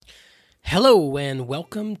Hello and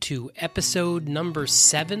welcome to episode number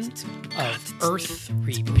 7 of Earth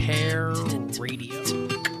Repair Radio.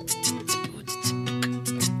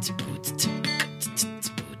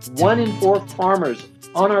 1 in 4 farmers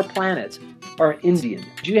on our planet are Indian.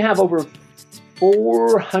 You have over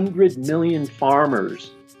 400 million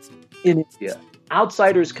farmers in India.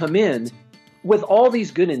 Outsiders come in with all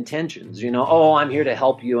these good intentions, I'm here to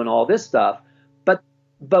help you and all this stuff,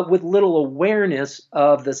 but with little awareness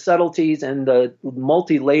of the subtleties and the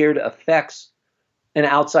multi-layered effects an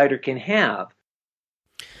outsider can have.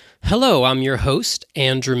 Hello, I'm your host,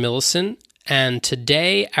 Andrew Millison, and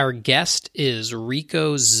today our guest is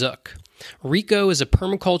Rico Zook. Rico is a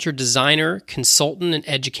permaculture designer, consultant, and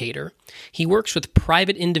educator. He works with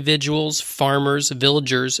private individuals, farmers,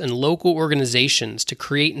 villagers, and local organizations to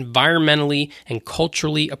create environmentally and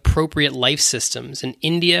culturally appropriate life systems in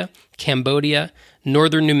India, Cambodia,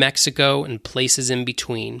 northern New Mexico, and places in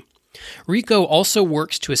between. Rico also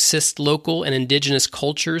works to assist local and indigenous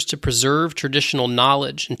cultures to preserve traditional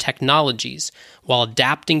knowledge and technologies while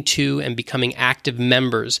adapting to and becoming active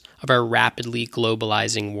members of our rapidly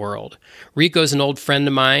globalizing world. Rico is an old friend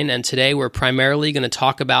of mine, and today we're primarily going to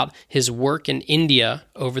talk about his work in India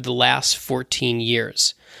over the last 14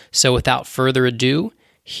 years. So without further ado,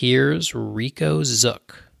 here's Rico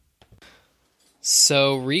Zook.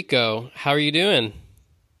 So Rico, how are you doing?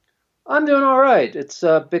 I'm doing all right. It's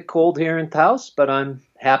a bit cold here in Taos, but I'm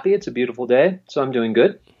happy. It's a beautiful day, so I'm doing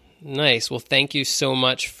good. Nice. Well, thank you so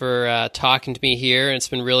much for talking to me here. It's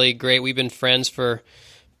been really great. We've been friends for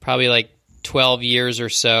probably like 12 years or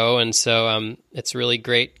so, and so it's really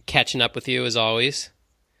great catching up with you as always.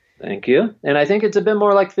 Thank you. And I think it's a bit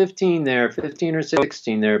more like 15 or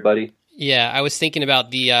 16 there, buddy. Yeah, I was thinking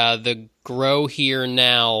about the Grow Here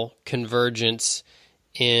Now convergence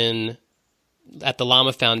at the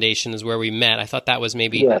Llama Foundation is where we met. I thought that was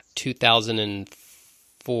maybe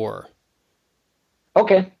 2004.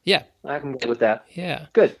 Okay. Yeah. I can get with that. Yeah.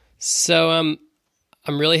 Good. So I'm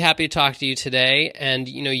really happy to talk to you today. And,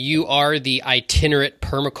 you are the itinerant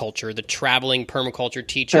permaculture, the traveling permaculture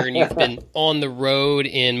teacher, and you've been on the road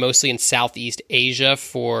mostly in Southeast Asia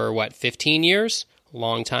for, 15 years? A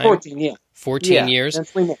long time? 14, yeah. 14 years?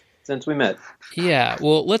 Since we met. Yeah.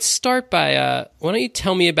 Well, let's start by, why don't you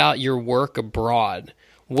tell me about your work abroad?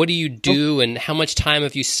 What do you do, and how much time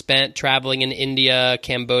have you spent traveling in India,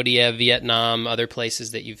 Cambodia, Vietnam, other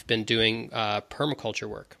places that you've been doing permaculture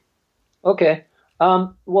work? Okay.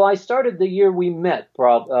 Well, I started the year we met,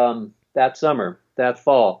 that summer, that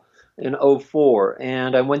fall, in 2004,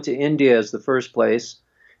 and I went to India as the first place.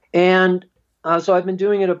 And so I've been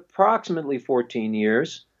doing it approximately 14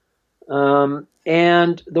 years.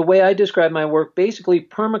 And the way I describe my work, basically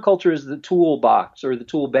permaculture is the toolbox or the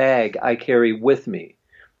tool bag I carry with me.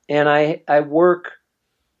 And I work,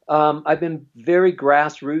 I've been very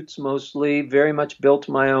grassroots mostly, very much built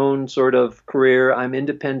my own sort of career. I'm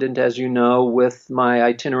independent, as you know, with my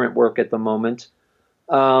itinerant work at the moment.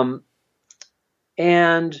 And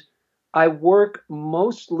I work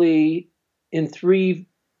mostly in 3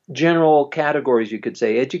 general categories, you could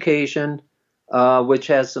say: education, which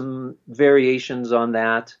has some variations on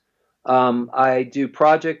that. I do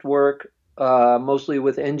project work, mostly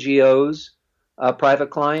with NGOs, private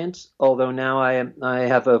clients, although now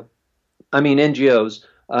NGOs,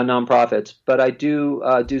 nonprofits, but I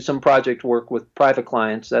do some project work with private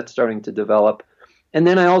clients. That's starting to develop. And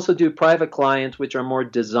then I also do private clients, which are more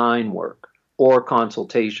design work or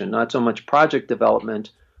consultation, not so much project development,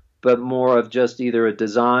 but more of just either a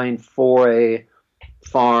design for a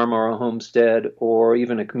farm or a homestead or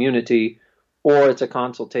even a community, or it's a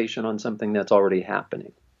consultation on something that's already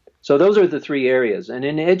happening. So those are the 3 areas. And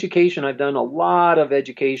in education, I've done a lot of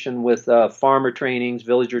education with farmer trainings,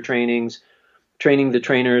 villager trainings, training the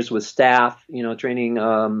trainers with staff, training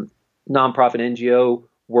nonprofit NGO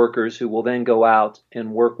workers who will then go out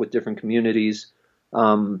and work with different communities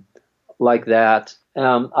like that.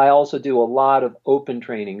 I also do a lot of open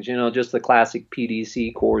trainings, just the classic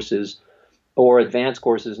PDC courses or advanced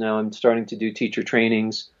courses. Now I'm starting to do teacher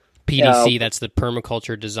trainings. PDC, that's the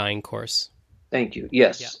permaculture design course. Thank you.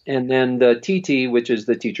 Yes. Yeah. And then the TT, which is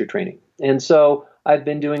the teacher training. And so I've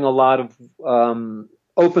been doing a lot of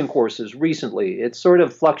open courses recently. It sort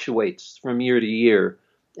of fluctuates from year to year.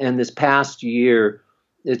 And this past year,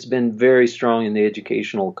 it's been very strong in the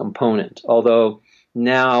educational component. Although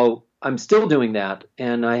now I'm still doing that.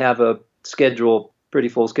 And I have a pretty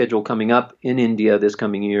full schedule coming up in India this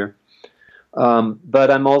coming year.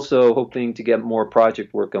 But I'm also hoping to get more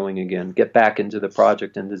project work going again, get back into the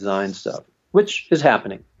project and design stuff, which is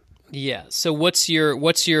happening. Yeah. So what's your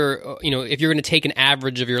if you're going to take an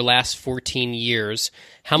average of your last 14 years,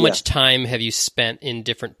 how much time have you spent in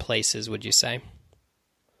different places, would you say?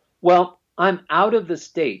 Well, I'm out of the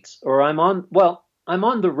States, or I'm on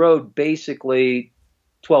the road basically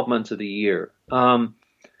 12 months of the year. I'm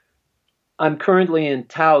currently in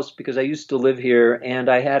Taos because I used to live here and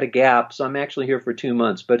I had a gap, so I'm actually here for 2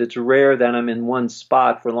 months. But it's rare that I'm in one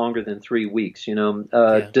spot for longer than 3 weeks.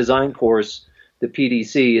 Yeah. Design course, the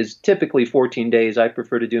PDC, is typically 14 days. I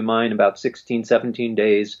prefer to do mine about 16, 17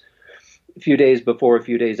 days, a few days before, a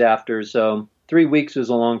few days after. So 3 weeks is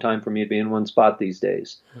a long time for me to be in one spot these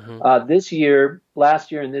days. This year,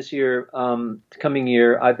 last year, and this year, coming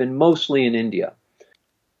year, I've been mostly in India.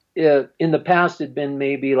 In the past, it'd been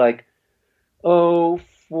maybe like 4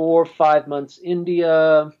 or 5 months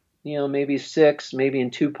India, maybe 6, maybe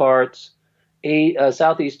in 2 parts.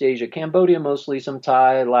 Southeast Asia, Cambodia mostly, some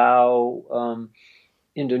Thai, Laos,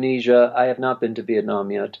 Indonesia. I have not been to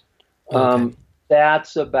Vietnam yet. Okay.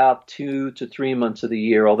 That's about 2 to 3 months of the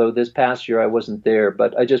year, although this past year I wasn't there.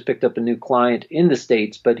 But I just picked up a new client in the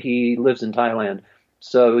States, but he lives in Thailand.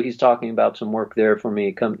 So he's talking about some work there for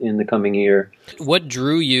me in the coming year. What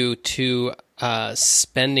drew you to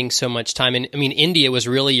spending so much time in? I mean, India was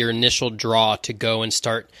really your initial draw to go and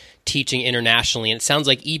start teaching internationally. And it sounds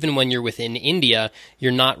like even when you're within India,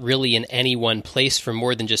 you're not really in any one place for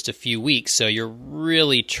more than just a few weeks. So you're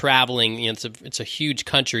really traveling. It's a huge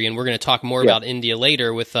country, and we're going to talk more about India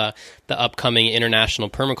later with the upcoming International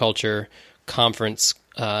Permaculture Conference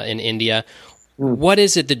in India. What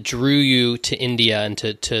is it that drew you to India and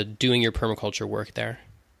to doing your permaculture work there?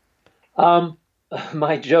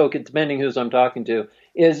 My joke, it's depending who I'm talking to,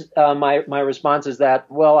 is my response is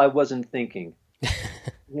that, well, I wasn't thinking.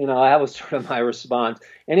 That was sort of my response.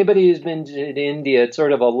 Anybody who's been to India, it's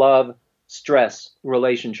sort of a love-stress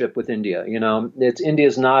relationship with India. It's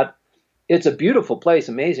a beautiful place,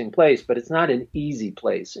 amazing place, but it's not an easy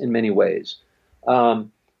place in many ways.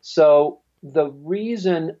 So the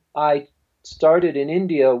reason I started in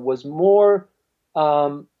India was more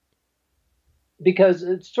because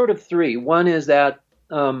it's sort of three. One is that,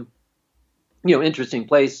 interesting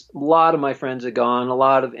place. A lot of my friends had gone, a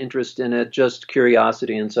lot of interest in it, just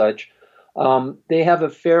curiosity and such. They have a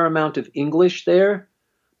fair amount of English there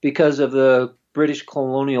because of the British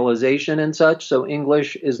colonialization and such. So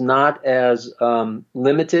English is not as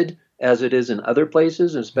limited as it is in other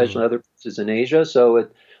places, especially other places in Asia. So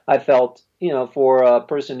I felt, for a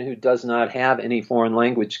person who does not have any foreign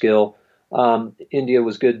language skill, India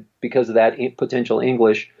was good because of that potential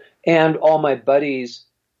English. And all my buddies,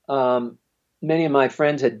 many of my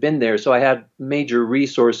friends had been there, so I had major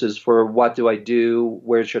resources for what do I do,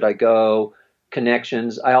 where should I go,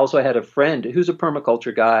 connections. I also had a friend who's a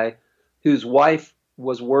permaculture guy whose wife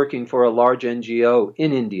was working for a large NGO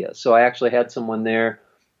in India. So I actually had someone there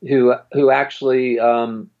who actually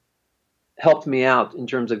helped me out in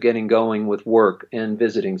terms of getting going with work and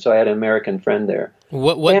visiting. So I had an American friend there.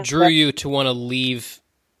 What drew you to want to leave,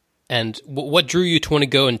 and what drew you to want to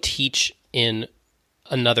go and teach in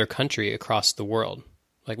another country across the world?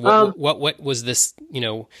 Like what was this?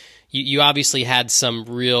 You obviously had some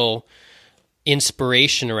real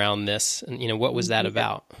inspiration around this, and what was that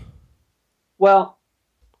about? Well,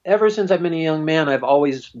 ever since I've been a young man, I've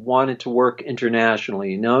always wanted to work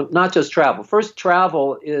internationally. Not just travel. First,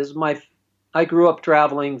 travel is I grew up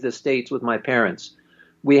traveling the States with my parents.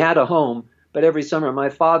 We had a home, but every summer, my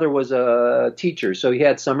father was a teacher, so he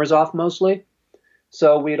had summers off mostly.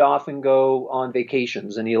 So we'd often go on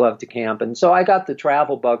vacations, and he loved to camp. And so I got the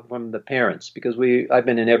travel bug from the parents because I've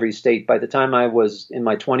been in every state. By the time I was in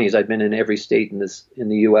my 20s, I'd been in every state in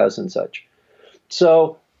the U.S. and such.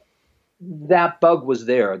 So that bug was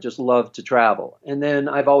there. I just loved to travel. And then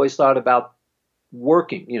I've always thought about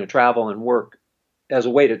working, travel and work as a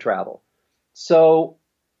way to travel. So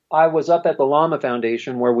I was up at the Llama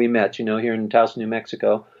Foundation where we met, here in Taos, New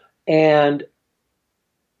Mexico. And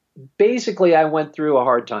basically I went through a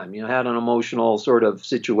hard time, had an emotional sort of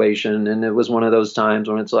situation. And it was one of those times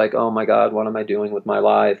when it's like, oh my God, what am I doing with my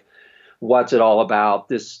life? What's it all about?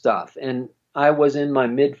 This stuff. And I was in my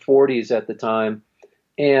mid 40s at the time.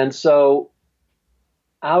 And so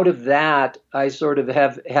out of that, I sort of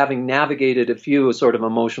having navigated a few sort of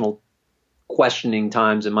emotional questioning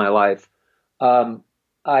times in my life,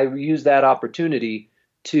 I used that opportunity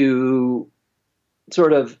to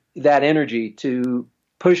sort of that energy to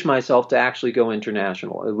push myself to actually go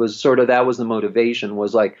international. It was sort of, that was the motivation,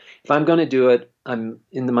 was like, if I'm going to do it, I'm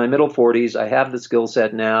in my middle 40s. I have the skill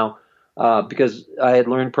set now because I had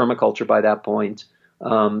learned permaculture by that point,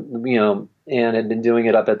 and had been doing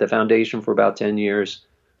it up at the foundation for about 10 years.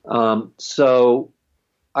 So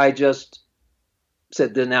I just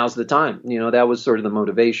said that now's the time. That was sort of the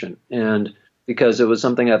motivation. And because it was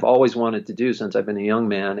something I've always wanted to do since I've been a young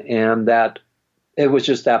man. And that it was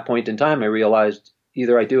just that point in time I realized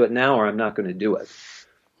either I do it now or I'm not going to do it.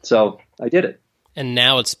 So I did it. And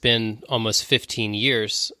now it's been almost 15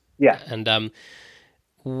 years. Yeah. And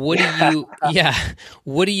what do you,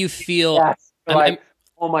 what do you feel? Yes.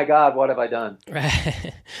 Oh my God, what have I done?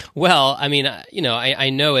 Well, I mean, I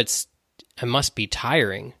know it must be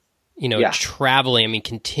tiring, traveling. I mean,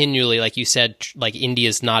 continually, like you said, like India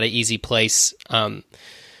is not an easy place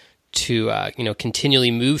to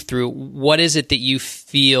continually move through. What is it that you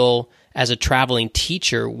feel as a traveling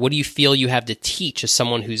teacher? What do you feel you have to teach as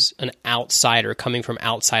someone who's an outsider coming from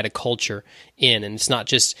outside a culture in? And it's not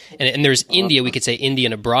just, and there's India, we could say India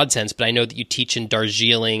in a broad sense, but I know that you teach in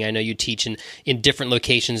Darjeeling. I know you teach in different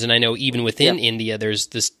locations. And I know even within India, there's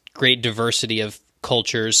this great diversity of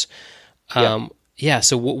cultures. So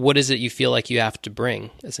what is it you feel like you have to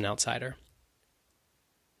bring as an outsider?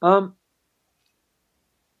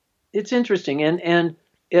 It's interesting. And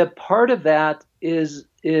a part of that is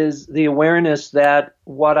the awareness that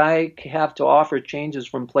what I have to offer changes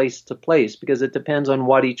from place to place because it depends on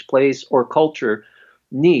what each place or culture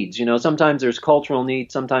needs. Sometimes there's cultural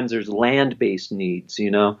needs, sometimes there's land-based needs,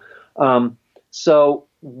 So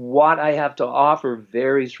what I have to offer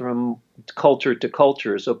varies from culture to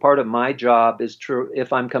culture. So part of my job is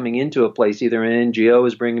if I'm coming into a place, either an NGO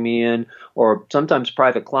is bringing me in or sometimes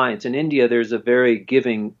private clients. In India, there's a very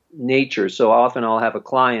giving nature. So often I'll have a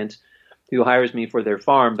client who hires me for their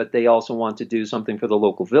farm, but they also want to do something for the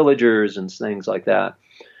local villagers and things like that.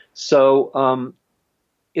 So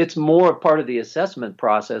it's more part of the assessment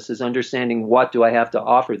process is understanding what do I have to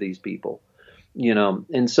offer these people,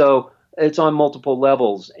 and so it's on multiple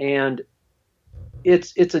levels and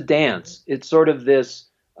it's a dance. It's sort of this,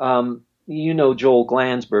 Joel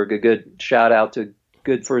Glansberg, a good shout out to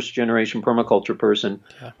good first generation permaculture person.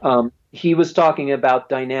 Yeah. He was talking about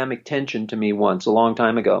dynamic tension to me once a long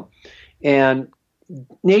time ago. And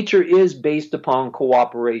nature is based upon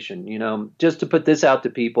cooperation. Just to put this out to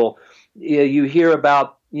people, you hear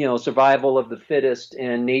about, survival of the fittest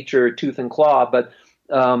and nature tooth and claw. But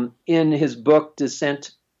in his book,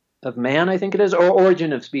 Descent of Man, I think it is, or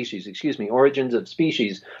Origins of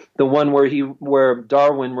Species, the one where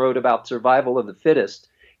Darwin wrote about survival of the fittest.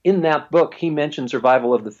 In that book, he mentioned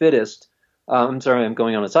survival of the fittest. I'm sorry, I'm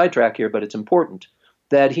going on a sidetrack here, but it's important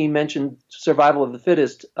that he mentioned survival of the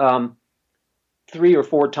fittest 3 or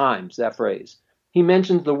 4 times, that phrase. He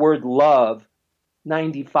mentions the word love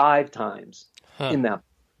 95 times in that.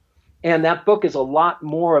 And that book is a lot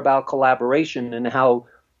more about collaboration and how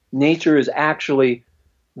nature is actually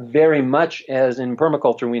very much, as in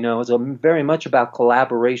permaculture we know, is very much about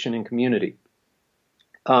collaboration and community.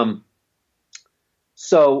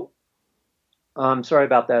 So I'm sorry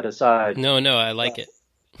about that aside. No, I like it.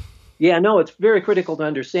 Yeah, no, it's very critical to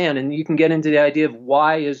understand. And you can get into the idea of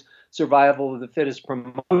why is survival of the fittest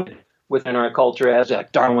promoted within our culture as a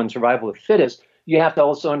Darwin survival of the fittest. You have to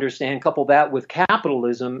also understand, couple that with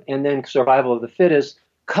capitalism, and then survival of the fittest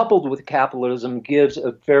coupled with capitalism gives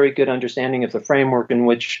a very good understanding of the framework in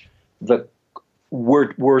which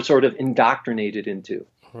we're sort of indoctrinated into.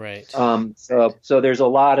 Right. So there's a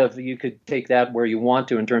lot of, you could take that where you want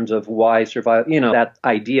to in terms of why survival, that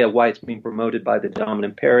idea, why it's being promoted by the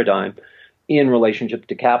dominant paradigm in relationship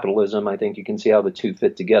to capitalism. I think you can see how the two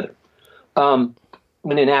fit together. When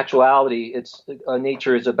in actuality,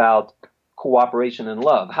 nature is about cooperation and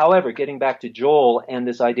love. However, getting back to Joel and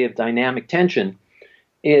this idea of dynamic tension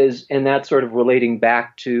and that's sort of relating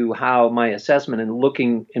back to how my assessment and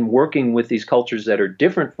looking and working with these cultures that are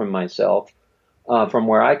different from myself, from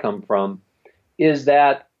where I come from, is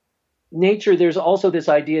that nature, there's also this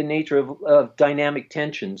idea in nature of dynamic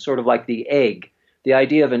tension, sort of like the egg. The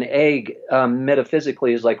idea of an egg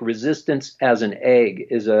metaphysically is like resistance as an egg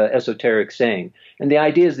is a esoteric saying. And the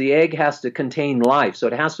idea is the egg has to contain life, so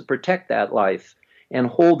it has to protect that life and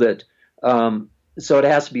hold it. So it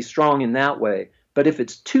has to be strong in that way. But if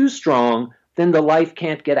it's too strong, then the life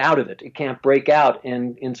can't get out of it. It can't break out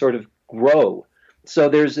and sort of grow. So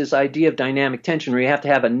there's this idea of dynamic tension where you have to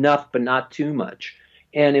have enough but not too much.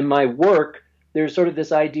 And in my work, there's sort of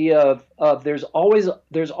this idea of there's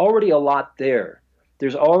already a lot there.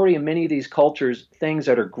 There's already in many of these cultures things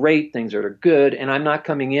that are great, things that are good, and I'm not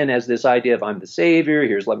coming in as this idea of I'm the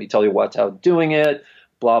savior, let me tell you how doing it,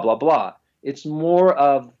 blah, blah, blah. It's more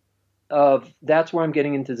of that's where I'm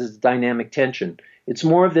getting into this dynamic tension. It's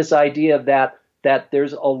more of this idea of that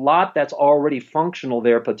there's a lot that's already functional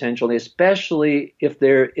there potentially, especially if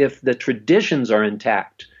the traditions are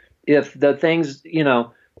intact. If the things,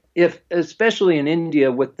 if, especially in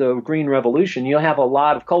India with the Green Revolution, you'll have a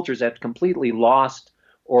lot of cultures that completely lost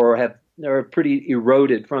or have are pretty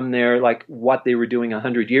eroded from their like what they were doing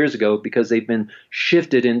 100 years ago because they've been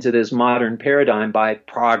shifted into this modern paradigm by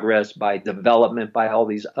progress, by development, by all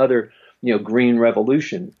these other, green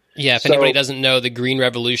revolution. Yeah, if anybody doesn't know, the Green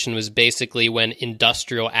Revolution was basically when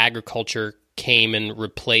industrial agriculture came and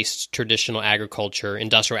replaced traditional agriculture,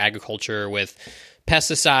 industrial agriculture with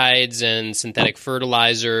pesticides and synthetic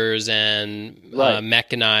fertilizers and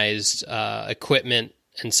mechanized equipment.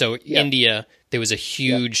 And so India, there was a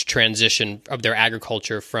huge transition of their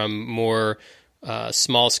agriculture from more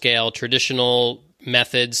small-scale traditional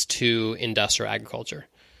methods to industrial agriculture.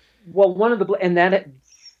 Well,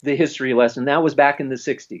 the history lesson, that was back in the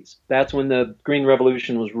 60s. That's when the Green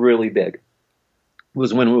Revolution was really big,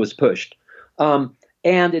 was when it was pushed. And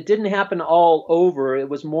it didn't happen all over. It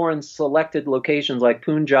was more in selected locations like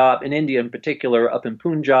Punjab, in India in particular, up in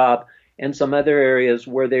Punjab, and some other areas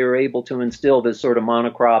where they were able to instill this sort of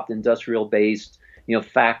monocropped, industrial-based,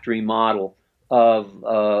 factory model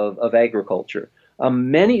of agriculture.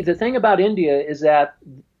 The thing about India is that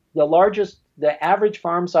the average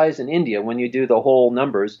farm size in India, when you do the whole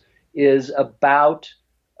numbers, is about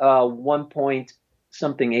 1 point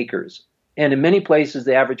something acres. And in many places,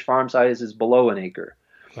 the average farm size is below an acre.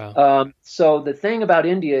 Wow. So the thing about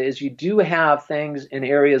India is you do have things in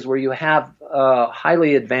areas where you have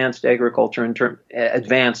highly advanced agriculture,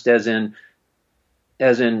 advanced as in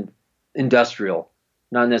industrial,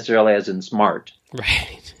 not necessarily as in smart.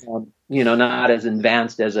 Right. Not as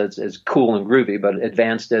advanced as cool and groovy, but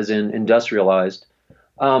advanced as in industrialized.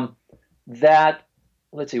 Let's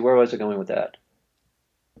see, where was I going with that?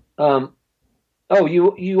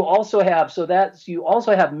 You also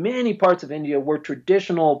have many parts of India where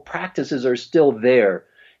traditional practices are still there.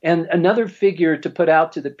 And another figure to put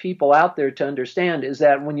out to the people out there to understand is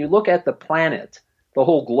that when you look at the planet, the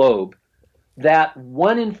whole globe, that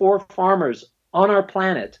 1 in 4 farmers on our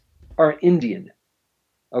planet are Indian.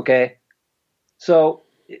 Okay? So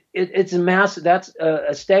it's a massive, that's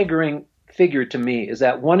a staggering figure to me, is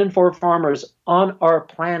that 1 in 4 farmers on our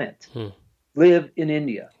planet live in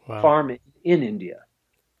India, farm in India,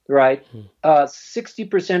 right?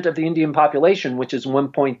 60% of the Indian population, which is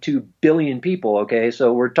 1.2 billion people, okay?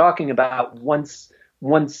 So we're talking about one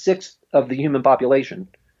sixth of the human population.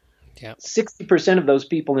 Yeah. 60% of those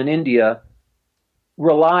people in India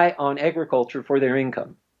rely on agriculture for their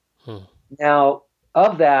income. Now,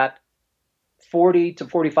 of that, 40 to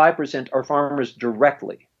 45% are farmers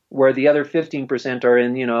directly, where the other 15% are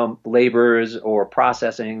in, laborers or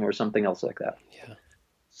processing or something else like that. Yeah.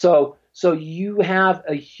 So you have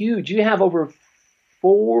over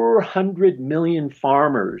 400 million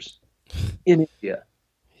farmers in India.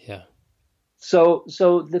 Yeah. So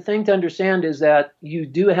the thing to understand is that you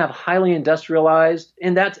do have highly industrialized,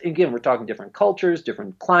 and that's, again, we're talking different cultures,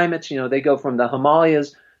 different climates. They go from the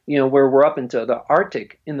Himalayas, where we're up into the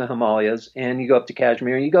Arctic in the Himalayas, and you go up to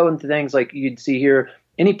Kashmir, and you go into things like you'd see here,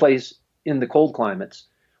 any place in the cold climates,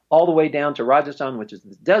 all the way down to Rajasthan, which is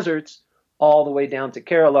the deserts, all the way down to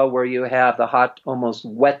Kerala, where you have the hot, almost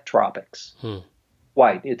wet tropics.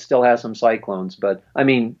 White. It still has some cyclones, but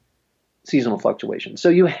seasonal fluctuations. So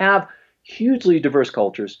you have hugely diverse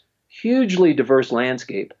cultures, hugely diverse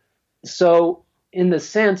landscape. So in the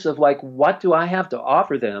sense of what do I have to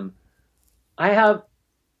offer them?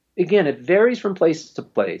 Again, it varies from place to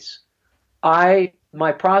place. My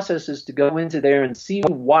process is to go into there and see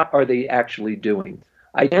what are they actually doing,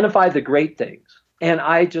 identify the great things. And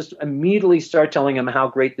I just immediately start telling them how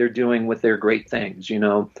great they're doing with their great things,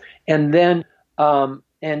 and then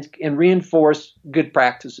and reinforce good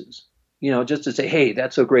practices, just to say, hey,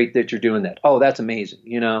 that's so great that you're doing that. Oh, that's amazing,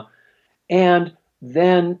 and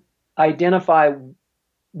then identify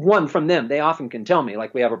one from them. They often can tell me,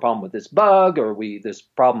 we have a problem with this bug or this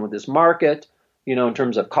problem with this market, in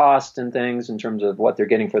terms of cost and things, in terms of what they're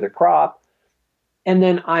getting for their crop. And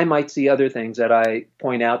then I might see other things that I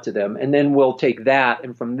point out to them, and then we'll take that,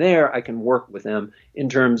 and from there I can work with them in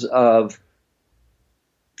terms of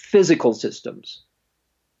physical systems.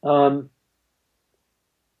 The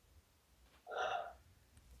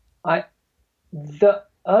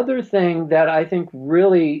other thing that I think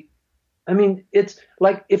really, it's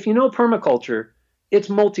like, if you know permaculture, it's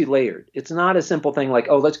multi-layered. It's not a simple thing like,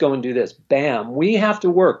 oh, let's go and do this. Bam. We have to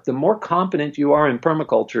work. The more competent you are in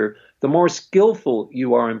permaculture, the more skillful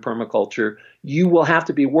you are in permaculture, you will have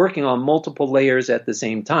to be working on multiple layers at the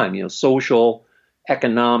same time, social,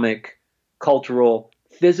 economic, cultural,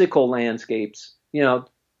 physical landscapes. You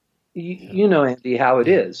know, Andy, how it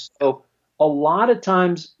is. So a lot of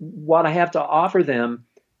times what I have to offer them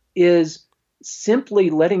is simply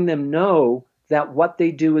letting them know that what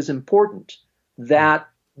they do is important, that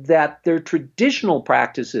their traditional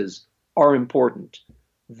practices are important,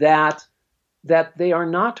 that they are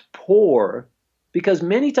not poor, because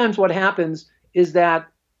many times what happens is that,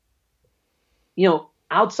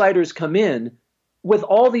 outsiders come in with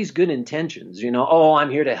all these good intentions, oh,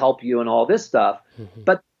 I'm here to help you and all this stuff,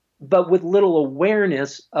 but with little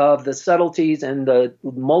awareness of the subtleties and the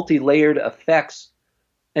multi-layered effects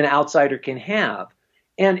an outsider can have.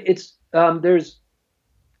 And it's there's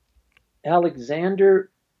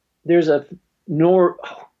Alexander, there's a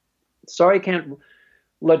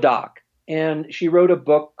Ladakh, and she wrote a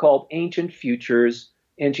book called Ancient Futures,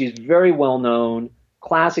 and she's very well known,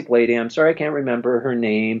 classic lady. I'm sorry I can't remember her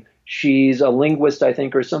name. She's a linguist, I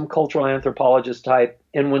think, or some cultural anthropologist type.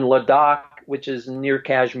 And when Ladakh, which is near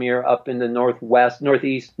Kashmir, up in the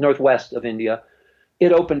northwest of India,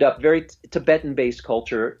 it opened up, very Tibetan-based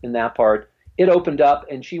culture in that part. It opened up,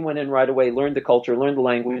 and she went in right away, learned the culture, learned the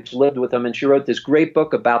language, lived with them, and she wrote this great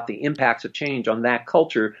book about the impacts of change on that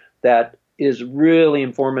culture that is really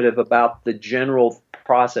informative about the general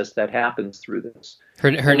process that happens through this.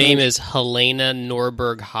 Her name is Helena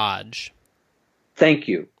Norberg Hodge. Thank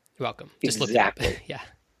you. You're welcome. Just exactly. Yeah.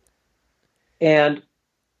 And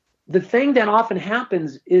the thing that often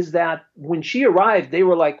happens is that when she arrived, they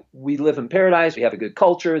were like, we live in paradise, we have a good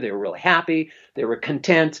culture, they were really happy, they were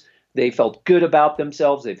content, they felt good about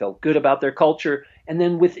themselves, they felt good about their culture. And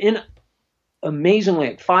then within amazingly,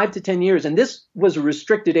 like 5 to 10 years, and this was a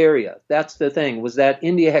restricted area. That's the thing, was that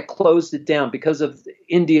India had closed it down because of the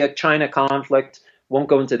India-China conflict. Won't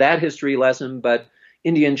go into that history lesson, but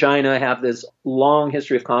India and China have this long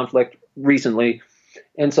history of conflict recently.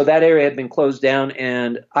 And so that area had been closed down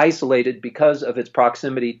and isolated because of its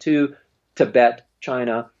proximity to Tibet,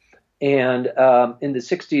 China. And in the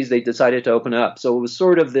 60s, they decided to open up. So it was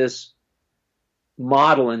sort of this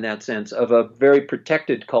model in that sense of a very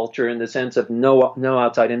protected culture in the sense of no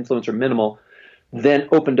outside influence or minimal, then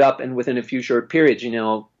opened up, and within a few short periods,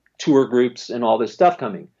 tour groups and all this stuff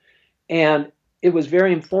coming. And it was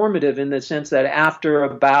very informative in the sense that after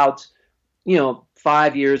about,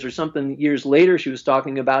 5 years or something years later, she was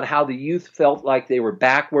talking about how the youth felt like they were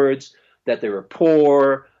backwards, that they were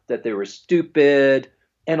poor, that they were stupid,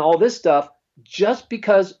 and all this stuff, just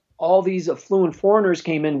because all these affluent foreigners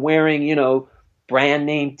came in wearing, brand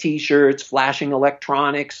name T-shirts, flashing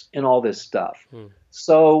electronics, and all this stuff.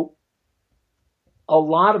 So a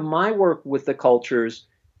lot of my work with the cultures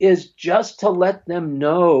is just to let them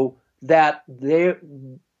know that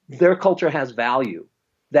their culture has value,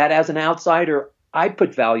 that as an outsider, I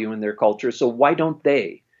put value in their culture, so why don't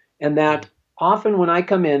they? And that often when I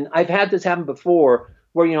come in, I've had this happen before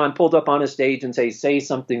where, I'm pulled up on a stage and say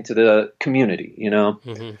something to the community,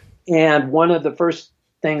 And one of the first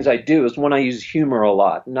things I do is when I use humor a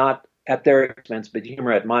lot, not at their expense, but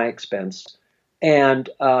humor at my expense, and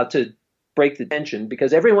to break the tension,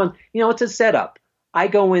 because everyone, it's a setup. I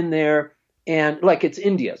go in there and like it's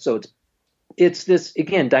India, so it's this,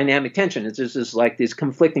 again, dynamic tension. It's just this, like these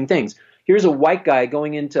conflicting things. Here's a white guy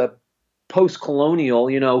going into post-colonial,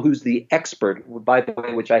 who's the expert, by the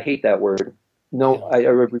way, which I hate that word. No, I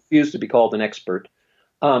refuse to be called an expert.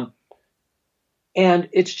 And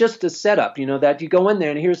it's just a setup, that you go in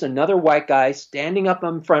there and here's another white guy standing up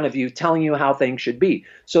in front of you telling you how things should be.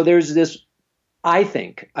 So there's this, I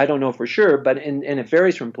think, I don't know for sure, but and it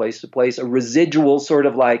varies from place to place, a residual sort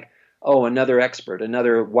of like, oh, another expert,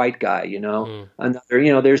 another white guy,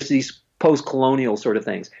 another, there's these post-colonial sort of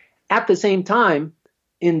things. At the same time,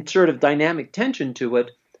 in sort of dynamic tension to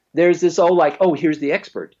it, there's this, here's the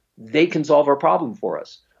expert. They can solve our problem for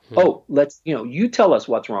us. Oh, let's, you tell us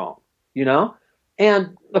what's wrong,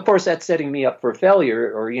 And of course, that's setting me up for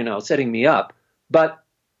failure or, setting me up. But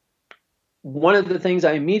one of the things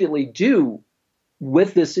I immediately do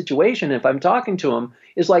with this situation, if I'm talking to them,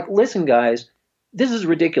 is like, listen, guys, this is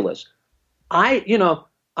ridiculous. I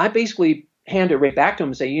basically hand it right back to them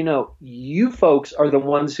and say, you folks are the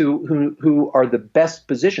ones who are the best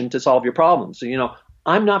positioned to solve your problems. So,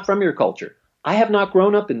 I'm not from your culture. I have not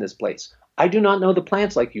grown up in this place. I do not know the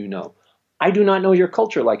plants like you know. I do not know your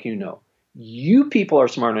culture like you know. You people are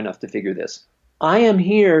smart enough to figure this. I am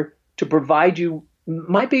here to provide you.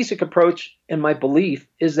 My basic approach and my belief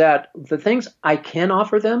is that the things I can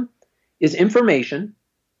offer them is information.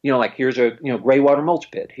 Like here's a gray water mulch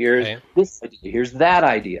pit. Here's this idea. Here's that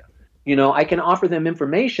idea. I can offer them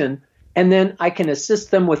information, and then I can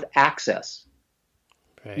assist them with access.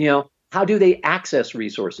 Right. How do they access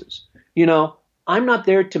resources? I'm not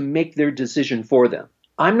there to make their decision for them.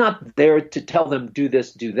 I'm not there to tell them do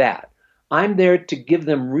this, do that. I'm there to give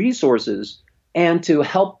them resources and to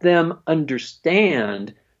help them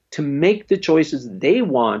understand to make the choices they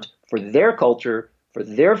want for their culture, for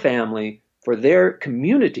their family, for their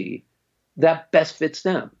community that best fits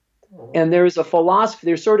them. And there's a philosophy,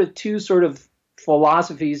 there's sort of two sort of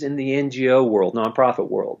philosophies in the NGO world, nonprofit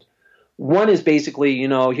world. One is basically,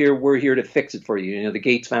 here we're here to fix it for you. The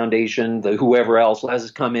Gates Foundation, the whoever else, let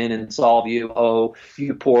us come in and solve you. Oh,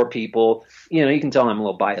 you poor people. You can tell I'm a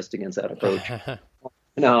little biased against that approach.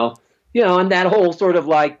 And that whole sort of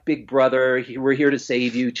like Big Brother, we're here to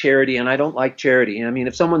save you, charity, and I don't like charity. I mean,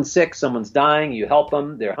 if someone's sick, someone's dying, you help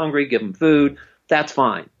them, they're hungry, give them food, that's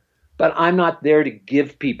fine. But I'm not there to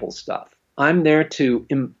give people stuff. I'm there to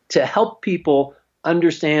help people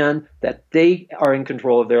understand that they are in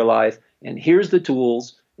control of their life, and here's the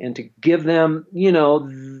tools, and to give them,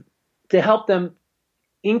 to help them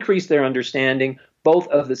increase their understanding both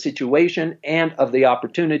of the situation and of the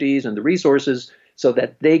opportunities and the resources so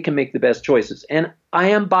that they can make the best choices. And I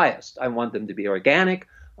am biased. I want them to be organic.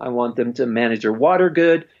 I want them to manage their water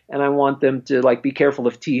good, and I want them to be careful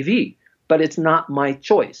of TV. But it's not my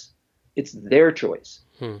choice. It's their choice.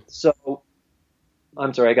 So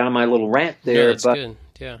I'm sorry, I got on my little rant there. No, that's good.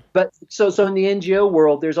 Yeah. But so in the NGO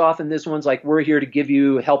world, there's often this one's like, we're here to give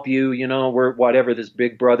you, help you, we're whatever, this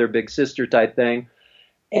big brother, big sister type thing.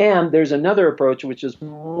 And there's another approach, which is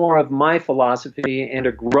more of my philosophy and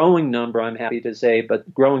a growing number, I'm happy to say,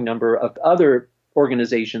 but growing number of other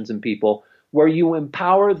organizations and people, where you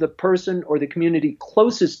empower the person or the community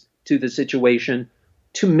closest to the situation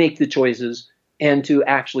to make the choices and to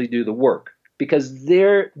actually do the work. Because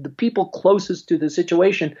the people closest to the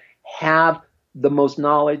situation have the most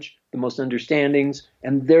knowledge, the most understandings,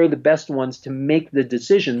 and they're the best ones to make the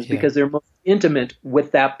decisions because they're most intimate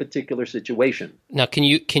with that particular situation. Now, can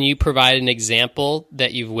you provide an example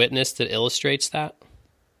that you've witnessed that illustrates that?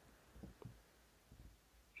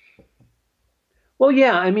 Well,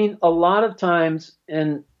 yeah, I mean, a lot of times,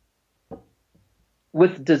 and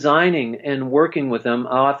with designing and working with them,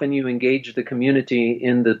 often you engage the community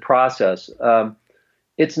in the process.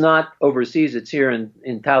 It's not overseas. It's here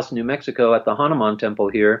in Taos, New Mexico, at the Hanuman Temple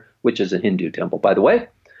here, which is a Hindu temple, by the way,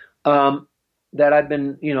 that I've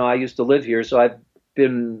been, I used to live here, so I've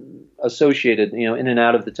been associated, in and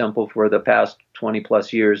out of the temple for the past 20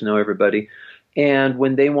 plus years, know everybody. And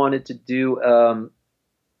when they wanted to do a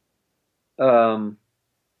farm,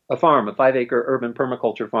 a 5-acre urban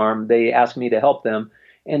permaculture farm, they asked me to help them.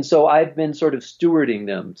 And so I've been sort of stewarding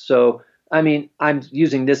them. So I mean, I'm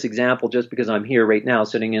using this example just because I'm here right now,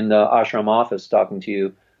 sitting in the ashram office talking to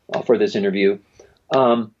you for this interview.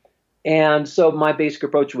 And so my basic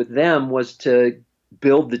approach with them was to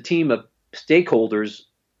build the team of stakeholders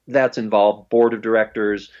that's involved, board of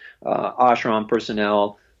directors, ashram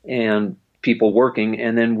personnel, and people working.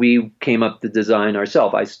 And then we came up with the design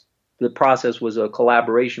ourselves. The process was a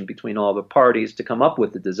collaboration between all the parties to come up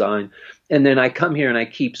with the design. And then I come here and I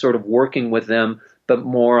keep sort of working with them, but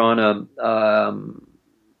more on a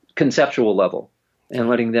conceptual level and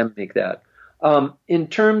letting them make that. In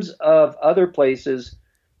terms of other places,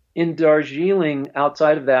 in Darjeeling,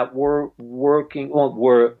 outside of that, we're working,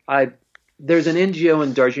 there's an NGO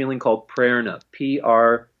in Darjeeling called Prerna,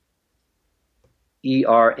 P-R-E-R-N-A.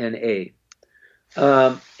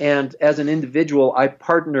 And as an individual, I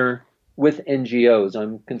partner with NGOs.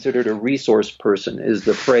 I'm considered a resource person, is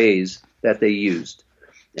the phrase that they used.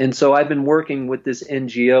 And so I've been working with this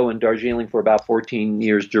NGO in Darjeeling for about 14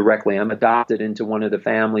 years directly. I'm adopted into one of the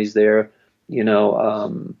families there,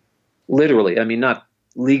 literally. I mean, not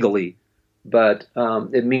legally, but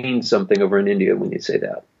it means something over in India when you say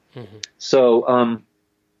that. Mm-hmm. So,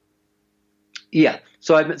 yeah.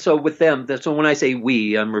 So with them, so when I say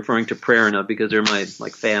we, I'm referring to Prerna because they're my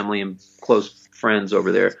family and close friends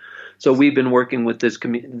over there. So we've been working with this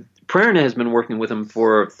community. Prerna has been working with them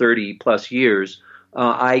for 30 plus years.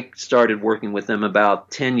 I started working with them about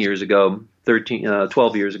 10 years ago,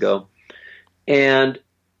 12 years ago. And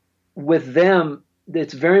with them,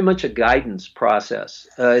 it's very much a guidance process.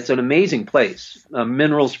 It's an amazing place.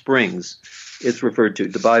 Mineral Springs, it's referred to,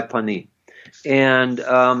 Dubai Pani. And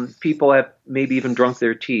people have maybe even drunk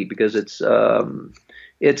their tea because it's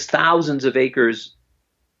thousands of acres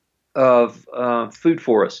of food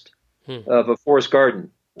forest, of a forest garden.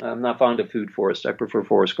 I'm not fond of food forest. I prefer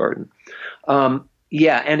forest garden.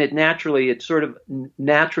 Yeah, and it sort of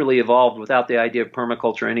naturally evolved without the idea of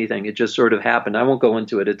permaculture or anything. It just sort of happened. I won't go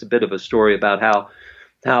into it. It's a bit of a story about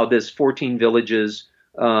how this 14 villages,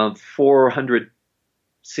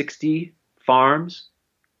 460 farms,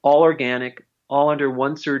 all organic, all under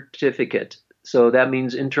one certificate. So that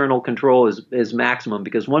means internal control is maximum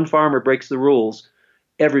because one farmer breaks the rules,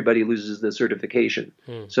 everybody loses the certification.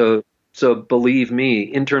 So So believe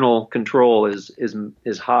me, internal control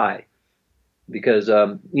is high because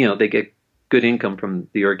they get good income from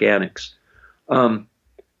the organics.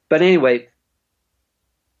 But anyway,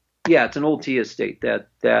 yeah, it's an old tea estate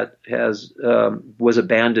that has was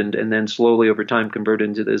abandoned and then slowly over time converted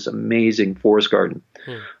into this amazing forest garden.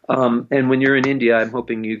 And when you're in India, I'm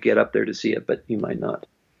hoping you get up there to see it, but you might not.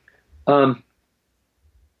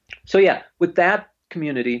 So yeah, with that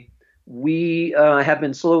community, we have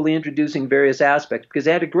been slowly introducing various aspects because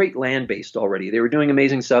they had a great land base already. They were doing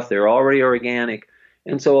amazing stuff. They were already organic.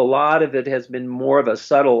 And so a lot of it has been more of a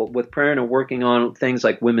subtle, with Prerna working on things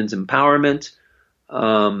like women's empowerment,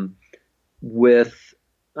 with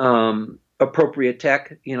appropriate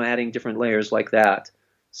tech, adding different layers like that.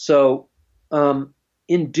 So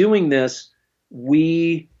in doing this,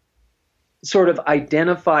 we sort of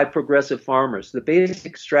identify progressive farmers. The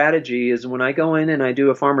basic strategy is when I go in and I do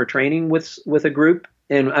a farmer training with a group,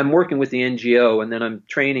 and I'm working with the NGO, and then I'm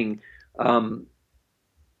training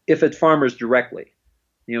if it's farmers directly,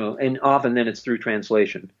 and often then it's through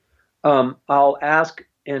translation. I'll ask,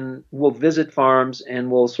 and we'll visit farms, and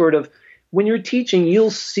we'll sort of, when you're teaching, you'll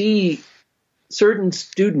see certain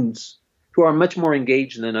students who are much more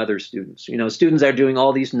engaged than other students. Students that are doing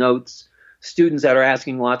all these notes, students that are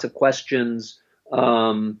asking lots of questions,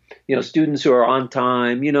 students who are on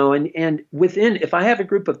time, and within, if I have a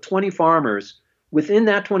group of 20 farmers, within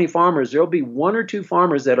that 20 farmers, there'll be one or two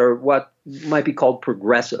farmers that are what might be called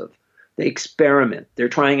progressive. They experiment. They're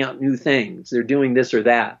trying out new things. They're doing this or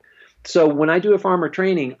that. So when I do a farmer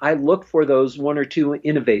training, I look for those one or two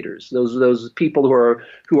innovators, those people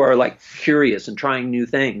who are like curious and trying new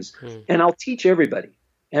things. And I'll teach everybody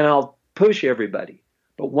and I'll push everybody.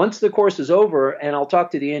 But once the course is over and I'll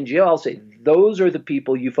talk to the NGO, I'll say, those are the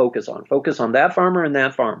people you focus on. Focus on that farmer and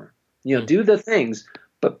that farmer. Do the things,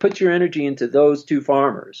 but put your energy into those two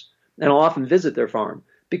farmers. And I'll often visit their farm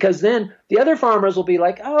because then the other farmers will be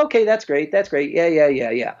like, oh, okay, that's great. That's great.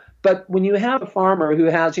 Yeah. But when you have a farmer who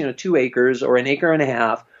has, 2 acres or an acre and a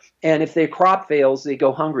half, and if their crop fails, they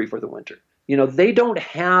go hungry for the winter. They don't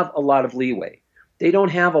have a lot of leeway.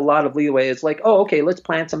 It's like, oh, okay, let's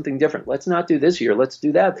plant something different. Let's not do this year. Let's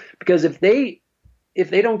do that. Because if they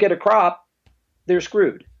don't get a crop, they're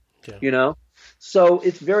screwed. Yeah. So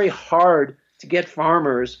it's very hard to get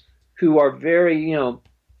farmers who are very,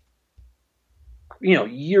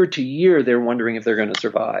 year to year, they're wondering if they're going to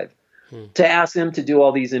survive. To ask them to do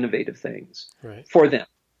all these innovative things for them,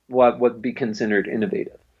 what would be considered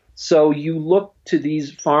innovative. So you look to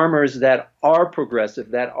these farmers that are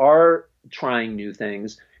progressive, that are trying new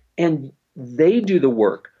things, and they do the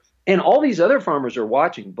work. And all these other farmers are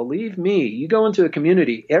watching. Believe me, you go into a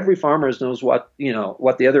community, every farmer knows what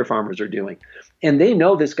the other farmers are doing. And they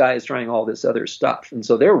know this guy is trying all this other stuff. And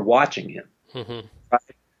so they're watching him. Right?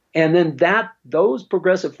 And then those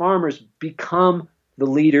progressive farmers become the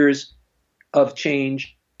leaders of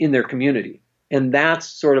change in their community. And that's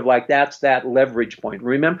sort of like, that's that leverage point.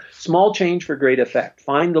 Remember, small change for great effect.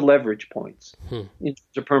 Find the leverage points in terms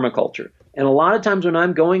of permaculture. And a lot of times when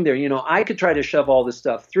I'm going there, I could try to shove all this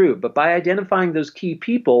stuff through, but by identifying those key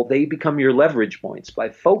people, they become your leverage points. By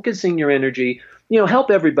focusing your energy,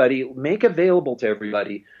 help everybody, make available to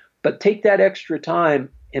everybody, but take that extra time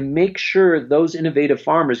and make sure those innovative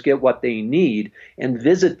farmers get what they need and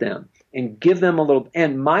visit them. And give them a little,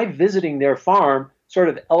 and my visiting their farm sort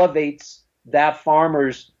of elevates that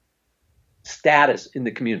farmer's status in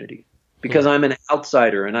the community because I'm an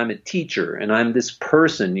outsider and I'm a teacher and I'm this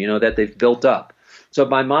person, that they've built up. So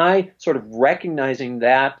by my sort of recognizing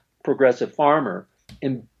that progressive farmer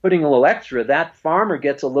and putting a little extra, that farmer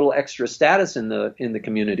gets a little extra status in the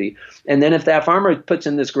community. And then if that farmer puts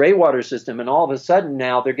in this gray water system and all of a sudden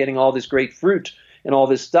now they're getting all this great fruit and all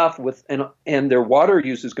this stuff and their water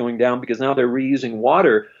use is going down because now they're reusing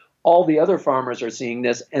water, all the other farmers are seeing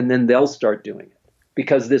this and then they'll start doing it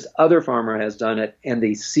because this other farmer has done it and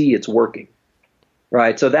they see it's working,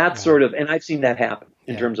 right? So that's sort of, and I've seen that happen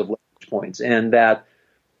in terms of leverage points and that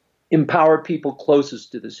empower people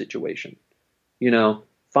closest to the situation.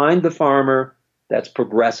 Find the farmer that's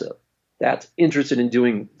progressive, that's interested in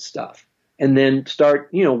doing stuff, and then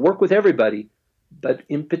start, work with everybody, but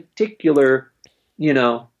in particular,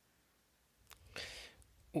 now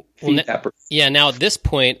at this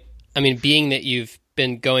point, being that you've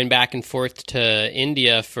been going back and forth to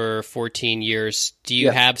India for 14 years, do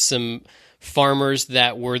you have some farmers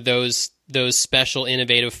that were those special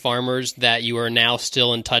innovative farmers that you are now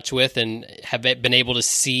still in touch with and have been able to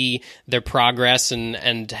see their progress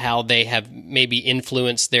and how they have maybe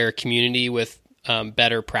influenced their community with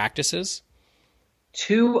better practices?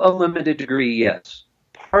 To a limited degree, yes.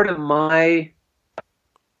 Part of my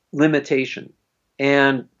limitation.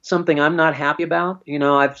 And something I'm not happy about,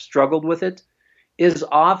 I've struggled with it, is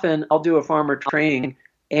often I'll do a farmer training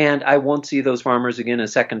and I won't see those farmers again a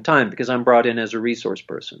second time because I'm brought in as a resource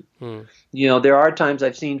person. There are times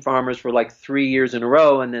I've seen farmers for like 3 years in a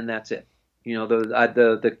row and then that's it.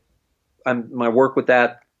 My work with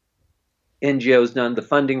that NGO's done, the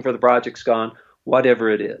funding for the project's gone, whatever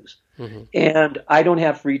it is. And I don't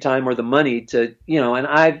have free time or the money to, and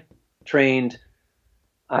I've trained,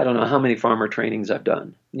 I don't know how many farmer trainings I've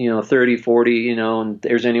done, 30, 40, and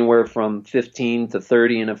there's anywhere from 15 to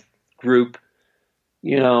 30 in a group,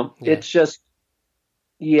 It's just,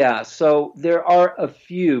 so there are a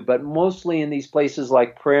few, but mostly in these places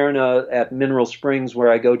like Prerna at Mineral Springs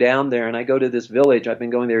where I go down there and I go to this village. I've been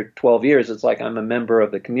going there 12 years. It's like I'm a member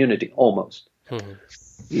of the community almost.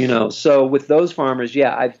 So with those farmers,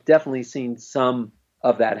 I've definitely seen some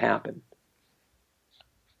of that happen.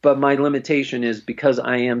 But my limitation is because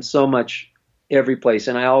I am so much every place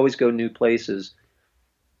and I always go new places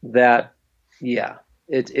that,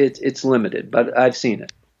 it's limited, but I've seen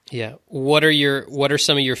it. Yeah. What are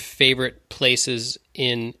some of your favorite places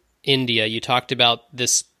in India? You talked about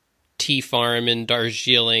this tea farm in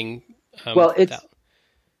Darjeeling.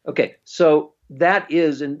 Okay. So that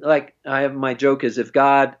is, and like my joke is, if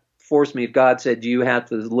God said, do you have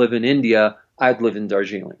to live in India? I'd live in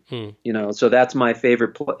Darjeeling, so that's my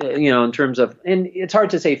favorite, in terms of, and it's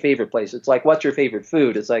hard to say favorite place. It's like, what's your favorite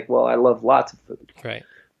food? It's like, well, I love lots of food. Right.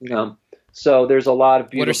 So there's a lot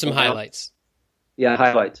of beautiful. What are some highlights? Yeah,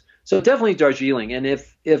 highlights. So definitely Darjeeling. And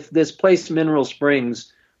if this place, Mineral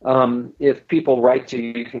Springs, if people write to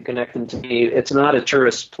you, you can connect them to me. It's not a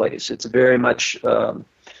tourist place. It's very much, I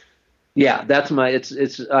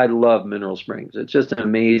love Mineral Springs. It's just an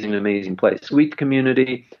amazing, amazing place. Sweet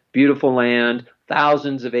community, beautiful land,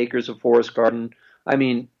 thousands of acres of forest garden.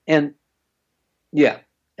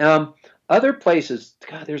 Other places,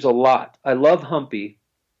 God, there's a lot. I love Hampi.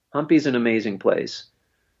 Hampi's an amazing place.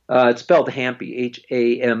 It's spelled Hampi,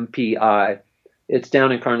 Hampi. It's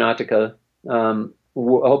down in Karnataka.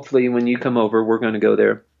 Hopefully, when you come over, we're going to go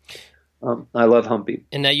there. I love Hampi.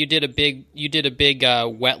 And now you did a big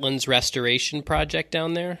wetlands restoration project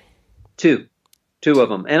down there. Two of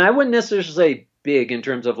them, and I wouldn't necessarily say big in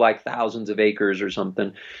terms of like thousands of acres or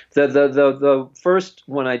something. The first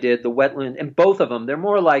one I did, the wetland, and both of them, they're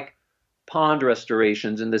more like pond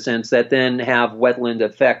restorations in the sense that then have wetland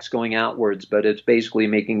effects going outwards, but it's basically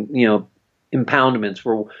making,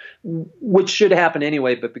 impoundments which should happen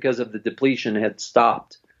anyway, but because of the depletion had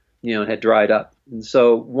stopped, had dried up. And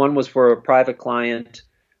so one was for a private client.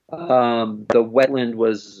 The wetland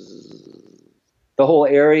was, the whole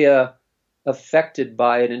area affected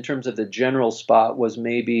by it in terms of the general spot was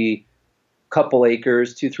maybe a couple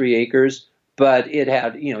acres, 2-3 acres. But it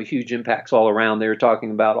had, huge impacts all around. They were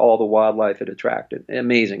talking about all the wildlife it attracted.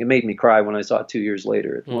 Amazing. It made me cry when I saw it 2 years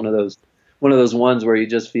later. It's one of those ones where you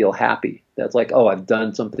just feel happy. That's like, oh, I've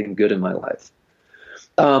done something good in my life.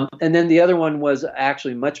 And then the other one was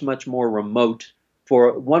actually much, much more remote.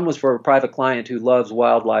 One was for a private client who loves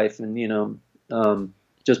wildlife and,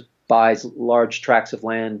 just buys large tracts of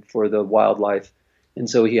land for the wildlife. And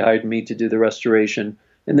so he hired me to do the restoration.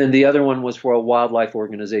 And then the other one was for a wildlife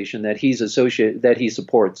organization that he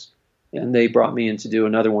supports, and they brought me in to do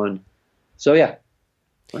another one. So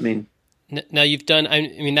now you've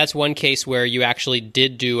done. That's one case where you actually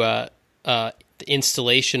did do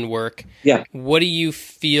installation work. Yeah. What do you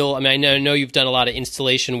feel? I know you've done a lot of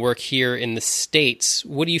installation work here in the States.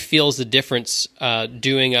 What do you feel is the difference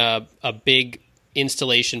doing a big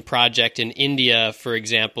installation project in India, for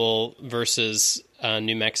example, versus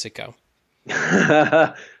New Mexico?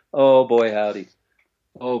 Oh boy, howdy.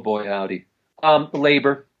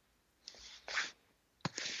 Labor.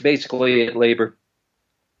 Basically, labor.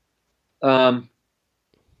 Both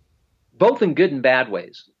in good and bad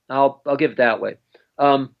ways. I'll give it that way.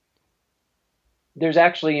 There's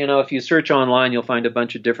actually, if you search online, you'll find a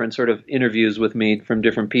bunch of different sort of interviews with me from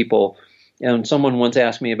different people. And someone once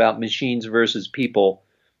asked me about machines versus people.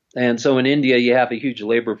 And so in India, you have a huge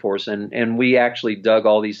labor force, and we actually dug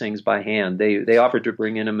all these things by hand. They offered to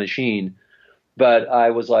bring in a machine, but I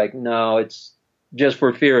was like, no, it's just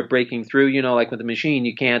for fear of breaking through. Like with the machine,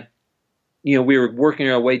 you can't, we were working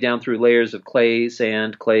our way down through layers of clay,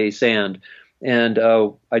 sand, and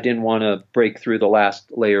I didn't want to break through the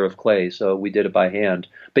last layer of clay, so we did it by hand.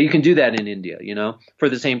 But you can do that in India, for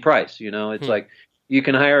the same price. It's like you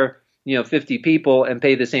can hire, 50 people and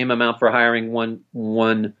pay the same amount for hiring one.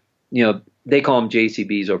 They call them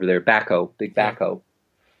JCBs over there, big backhoe.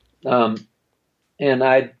 And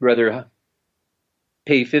I'd rather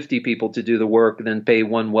pay 50 people to do the work than pay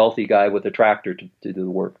one wealthy guy with a tractor to do the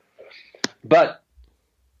work. But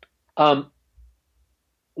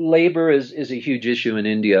labor is a huge issue in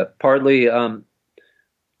India. Partly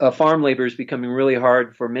farm labor is becoming really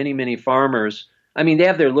hard for many, many farmers. I mean, they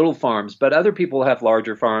have their little farms, but other people have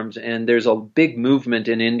larger farms, and there's a big movement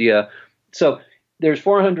in India. So there's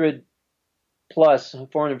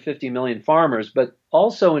 450 million farmers, but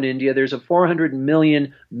also in India, there's a 400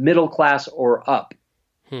 million middle class or up,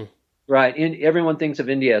 right? And everyone thinks of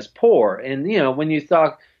India as poor. And, when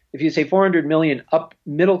if you say 400 million up,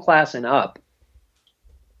 middle class and up,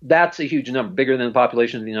 that's a huge number, bigger than the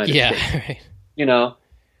population of the United States. Right.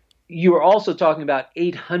 You are also talking about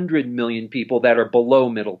 800 million people that are below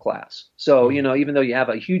middle class. So, even though you have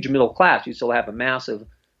a huge middle class, you still have a massive,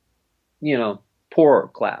 poor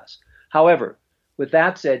class. However, with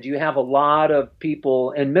that said, you have a lot of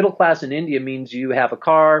people, and middle class in India means you have a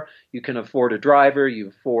car, you can afford a driver,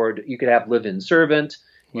 you could have live-in servant,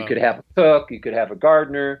 you could have a cook, you could have a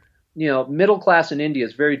gardener. Middle class in India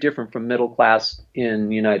is very different from middle class in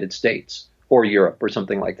the United States or Europe or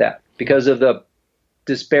something like that, because of the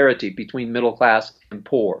disparity between middle class and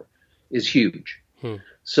poor is huge.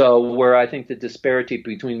 So where I think the disparity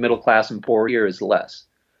between middle class and poor here is less.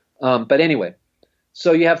 But anyway,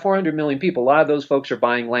 so you have 400 million people. A lot of those folks are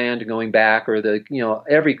buying land and going back, or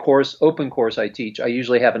every open course I teach, I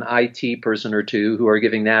usually have an IT person or two who are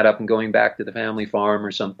giving that up and going back to the family farm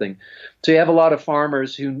or something. So you have a lot of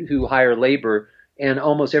farmers who hire labor, and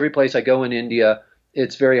almost every place I go in India,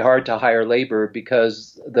 it's very hard to hire labor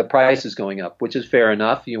because the price is going up, which is fair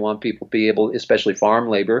enough. You want people to be able, especially farm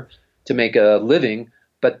labor, to make a living.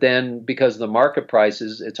 But then because of the market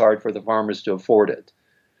prices, it's hard for the farmers to afford it.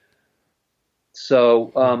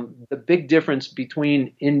 So the big difference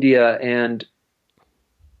between India and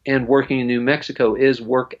working in New Mexico is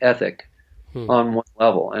work ethic on one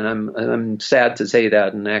level. And I'm sad to say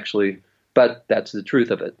that, but that's the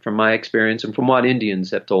truth of it from my experience and from what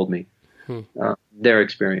Indians have told me. Their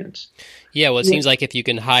experience. Yeah, well, it seems like if you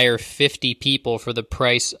can hire 50 people for the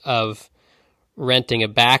price of renting a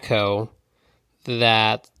backhoe,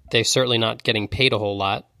 that they're certainly not getting paid a whole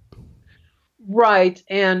lot. Right,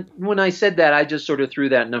 and when I said that, I just sort of threw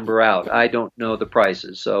that number out. I don't know the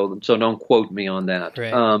prices, so don't quote me on that.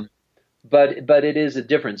 Right. But it is a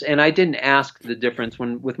difference, and I didn't ask the difference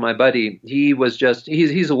with my buddy. He was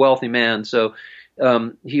he's a wealthy man, so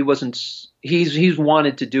he wasn't. He's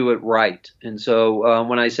wanted to do it right, and so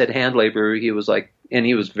when I said hand labor, he was like, and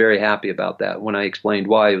he was very happy about that. When I explained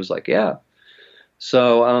why, he was like, yeah.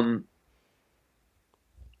 So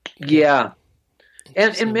yeah,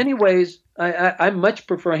 and in many ways, I much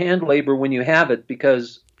prefer hand labor when you have it,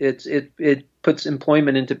 because it puts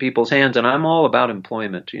employment into people's hands, and I'm all about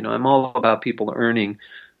employment. I'm all about people earning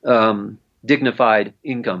dignified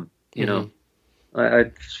income. I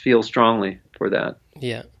feel strongly for that.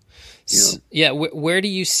 Yeah. Yeah. Where do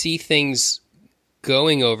you see things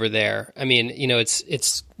going over there? I mean,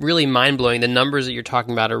 it's really mind blowing. The numbers that you're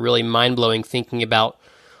talking about are really mind blowing. Thinking about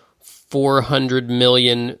 400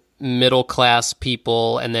 million middle class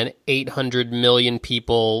people, and then 800 million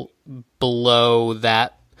people below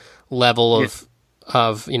that level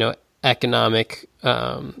of economic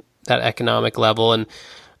level. And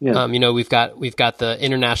we've got the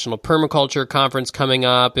International Permaculture Conference coming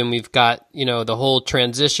up, and we've got the whole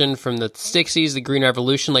transition from the 60s, the Green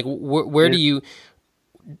Revolution. Like where do you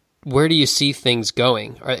see things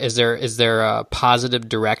going? Is there a positive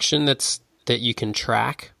direction that you can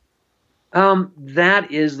track? That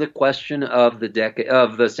is the question of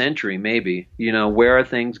the century, maybe. Where are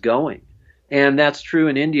things going? And that's true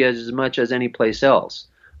in India as much as any place else.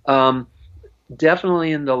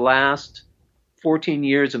 Definitely in the last 14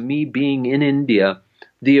 years of me being in India,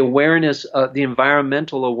 the awareness, the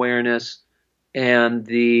environmental awareness, and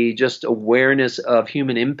the just awareness of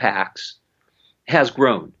human impacts has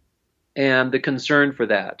grown. And the concern for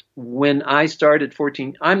that. When I started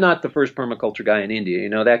 14, I'm not the first permaculture guy in India.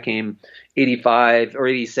 That came 85 or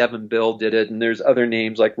 87, Bill did it. And there's other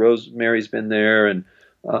names like Rosemary's been there, and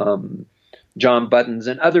John Buttons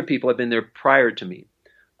and other people have been there prior to me.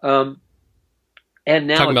 And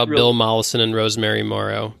now talking about Bill Mollison and Rosemary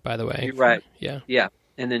Morrow, by the way. Right. Yeah.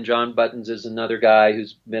 And then John Buttons is another guy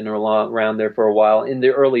who's been around there for a while in the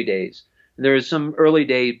early days. And there is some early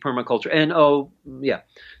day permaculture. And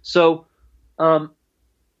so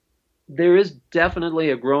there is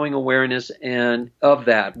definitely a growing awareness of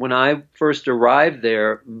that. When I first arrived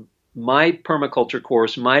there, my permaculture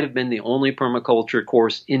course might have been the only permaculture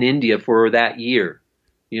course in India for that year.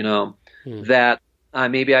 That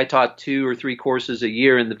maybe I taught 2 or 3 courses a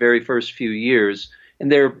year in the very first few years, and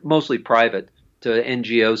they're mostly private.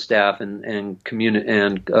 NGO staff and community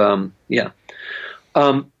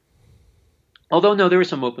although no, there were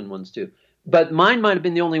some open ones too, but mine might have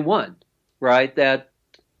been the only one, right? That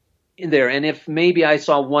in there, and if maybe I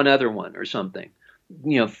saw one other one or something,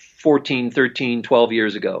 14, 13, 12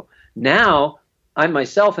 years ago. Now I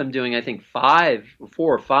myself am doing, I think, 4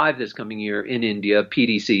 or 5 this coming year in India,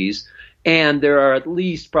 PDCs, and there are at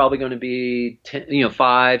least probably going to be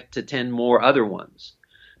 5 to 10 more other ones,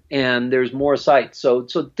 and there's more sites. So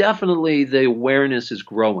definitely the awareness is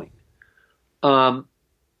growing.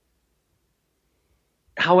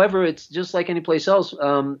 However, it's just like any place else.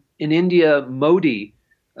 In India, Modi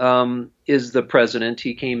is the president.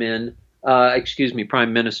 He came in,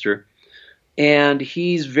 Prime Minister. And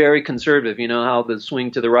he's very conservative. You know how the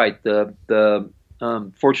swing to the right.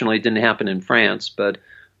 Fortunately, it didn't happen in France, but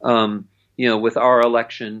with our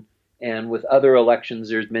election and with other elections,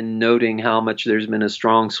 there's been noting how much there's been a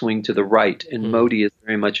strong swing to the right, and Modi is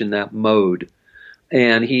very much in that mode.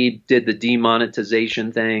 And he did the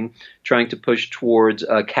demonetization thing, trying to push towards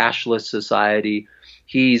a cashless society.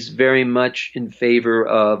 He's very much in favor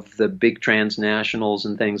of the big transnationals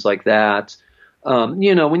and things like that. When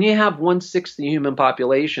you have 1/6 the human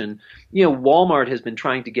population, Walmart has been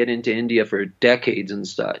trying to get into India for decades and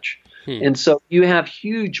such. And so you have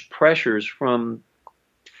huge pressures from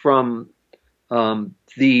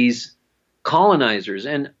these colonizers.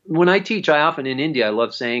 And when I teach, I often in India, I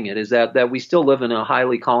love saying it, is that we still live in a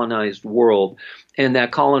highly colonized world, and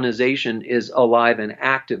that colonization is alive and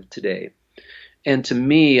active today. And to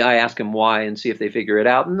me, I ask them why and see if they figure it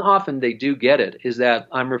out. And often they do get it, is that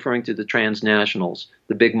I'm referring to the transnationals,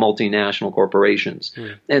 the big multinational corporations.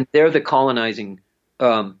 And they're the colonizing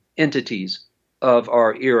entities of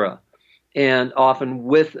our era, and often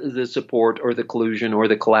with the support or the collusion or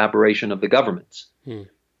the collaboration of the governments.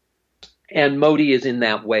 And Modi is in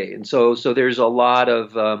that way. And so there's a lot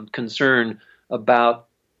of concern about,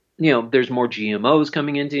 there's more GMOs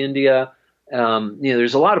coming into India.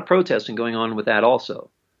 There's a lot of protesting going on with that also.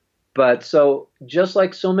 But so just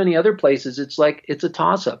like so many other places, it's a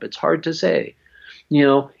toss-up. It's hard to say.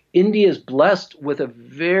 India is blessed with a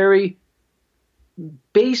very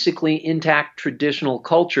basically intact traditional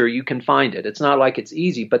culture. You can find it. It's not like it's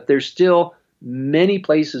easy, but there's still many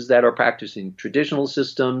places that are practicing traditional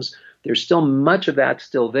systems. There's still much of that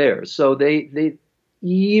still there. So they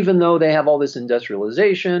even though they have all this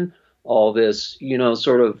industrialization, all this,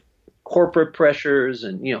 sort of corporate pressures,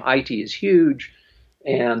 and, IT is huge,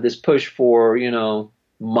 and this push for,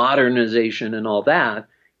 modernization and all that,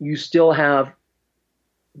 you still have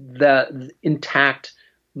the intact,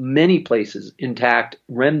 many places, intact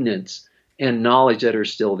remnants and knowledge that are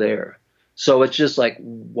still there. So it's just like,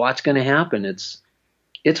 what's going to happen? It's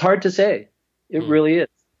hard to say. It really is.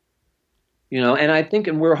 And I think,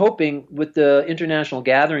 and we're hoping with the international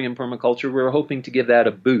gathering in permaculture, we're hoping to give that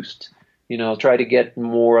a boost, try to get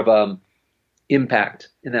more of a impact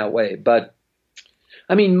in that way. But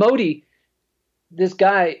I mean, Modi, this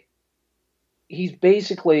guy, he's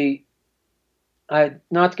basically,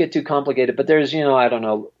 not to get too complicated, but there's, I don't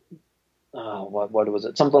know, what was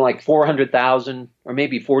it? Something like 400,000 or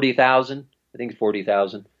maybe 40,000. I think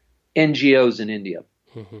 40,000 NGOs in India.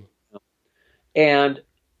 And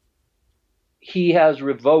he has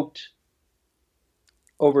revoked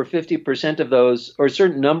over 50% of those, or a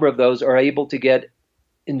certain number of those are able to get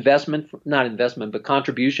not investment, but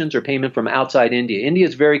contributions or payment from outside India. India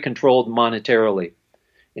is very controlled monetarily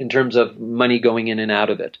in terms of money going in and out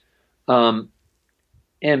of it.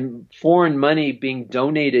 And foreign money being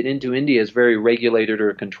donated into India is very regulated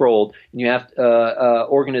or controlled. And you have,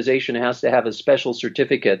 organization has to have a special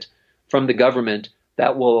certificate from the government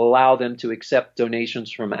that will allow them to accept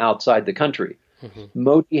donations from outside the country.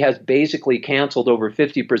 Modi has basically canceled over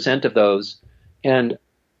 50% of those, and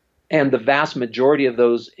the vast majority of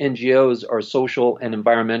those NGOs are social and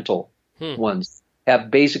environmental ones, have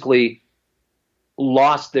basically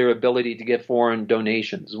lost their ability to get foreign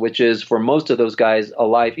donations, which is for most of those guys a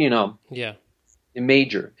life, it's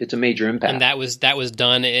a major impact. And that was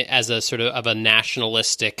done as a sort of a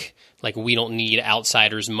nationalistic, like, we don't need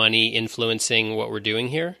outsiders' money influencing what we're doing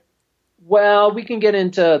here? Well, we can get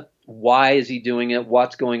into why is he doing it,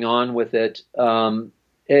 what's going on with it.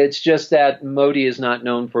 It's just that Modi is not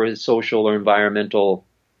known for his social or environmental,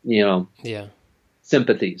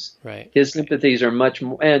 sympathies. Right. His sympathies are much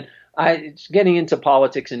more, and it's getting into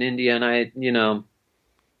politics in India, and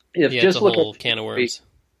it's a whole can of worms.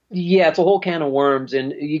 Yeah, it's a whole can of worms,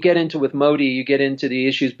 and you get into with Modi, you get into the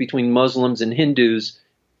issues between Muslims and Hindus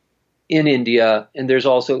in India, and there's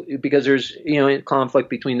also, because there's conflict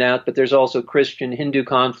between that, but there's also Christian-Hindu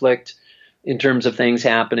conflict in terms of things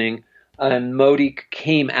happening. And Modi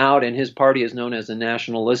came out, and his party is known as the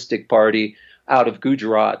Nationalistic Party out of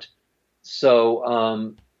Gujarat.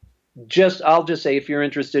 So I'll just say, if you're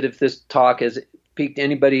interested, if this talk has piqued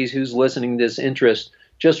anybody who's listening to this interest,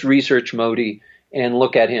 just research Modi and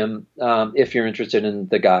look at him if you're interested in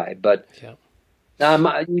the guy. But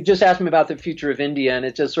you just asked me about the future of India, and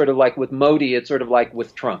it's just sort of like with Modi, it's sort of like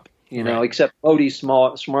with Trump, right. Except Modi's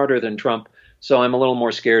smarter than Trump, so I'm a little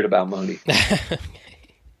more scared about Modi.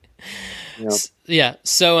 Yeah.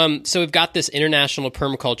 So we've got this International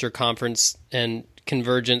Permaculture Conference and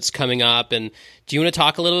Convergence coming up, and do you want to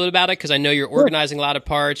talk a little bit about it? Because I know you're organizing a lot of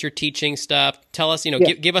parts, you're teaching stuff. Tell us,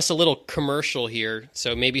 give us a little commercial here,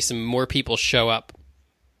 so maybe some more people show up.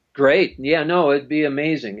 Great. Yeah, no, it'd be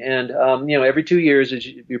amazing. And, every 2 years,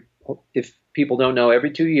 if people don't know,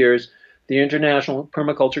 every 2 years, the International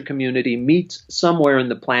Permaculture Community meets somewhere in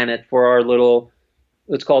the planet for our little,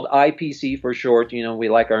 it's called IPC for short, we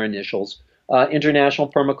like our initials,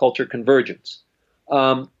 International Permaculture Convergence.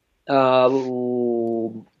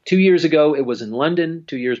 2 years ago, it was in London.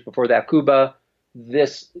 2 years before that, Cuba.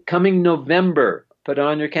 This coming November, put it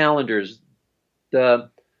on your calendars,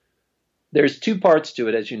 there's two parts to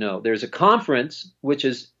it, as you know. There's a conference, which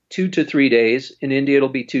is 2 to 3 days. In India, it'll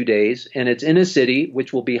be 2 days. And it's in a city,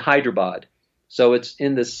 which will be Hyderabad. So it's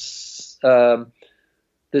in the state of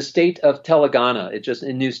Telangana. It just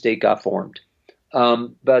a new state got formed.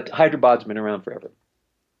 But Hyderabad's been around forever.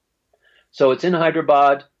 So it's in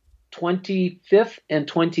Hyderabad, 25th and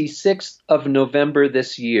 26th of November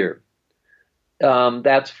this year.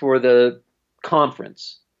 That's for the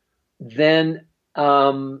conference. Then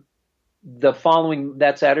the following,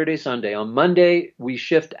 that Saturday, Sunday. On Monday, we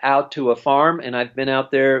shift out to a farm, and I've been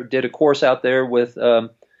out there, did a course out there with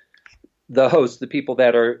the hosts, the people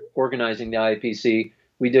that are organizing the IPC.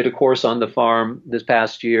 We did a course on the farm this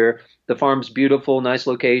past year. The farm's beautiful, nice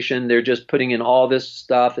location. They're just putting in all this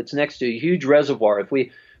stuff. It's next to a huge reservoir. If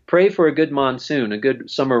we pray for a good monsoon, a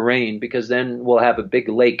good summer rain, because then we'll have a big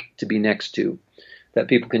lake to be next to that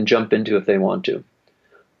people can jump into if they want to.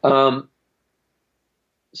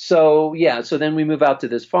 So then we move out to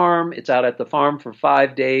this farm. It's out at the farm for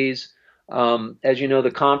 5 days. As you know,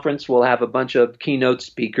 the conference will have a bunch of keynote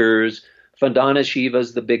speakers. Vandana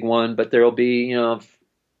Shiva's the big one, but there'll be,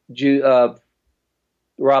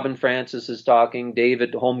 Robin Francis is talking.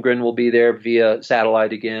 David Holmgren will be there via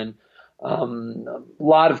satellite again. A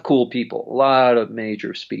lot of cool people, a lot of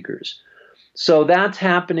major speakers. So that's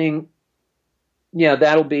happening. Yeah,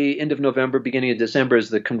 that'll be end of November, beginning of December is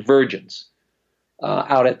the convergence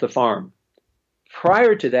out at the farm.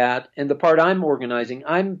 Prior to that, and the part I'm organizing,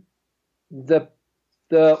 I'm the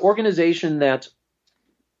organization that's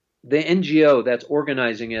the NGO that's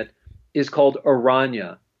organizing it is called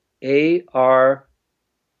Aranya, Aranya.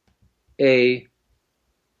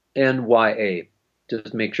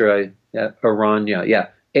 Just make sure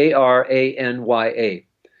Aranya, Aranya.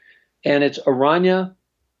 And it's Aranya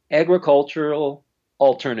Agricultural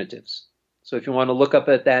Alternatives. So if you want to look up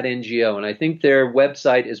at that NGO, and I think their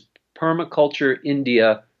website is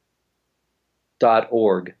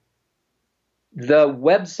permacultureindia.org. The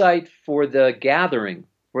website for the gathering,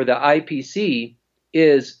 for the IPC,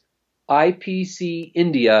 is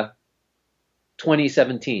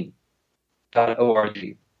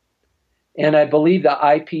ipcindia2017.org. And I believe the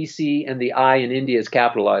IPC and the I in India is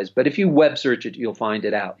capitalized, but if you web search it, you'll find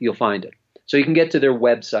it. So you can get to their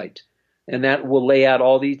website, and that will lay out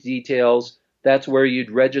all these details. That's where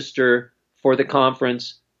you'd register for the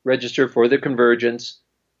conference, register for the convergence,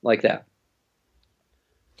 like that.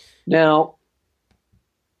 Now,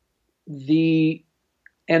 and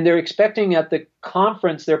they're expecting at the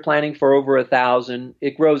conference, they're planning for over 1,000.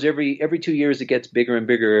 It grows every 2 years. It gets bigger and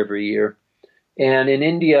bigger every year. And in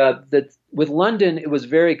India, with London, it was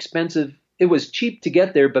very expensive. It was cheap to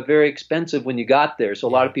get there, but very expensive when you got there. So a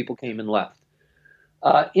lot of people came and left.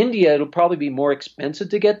 India, it'll probably be more expensive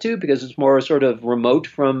to get to because it's more sort of remote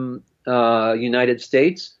from United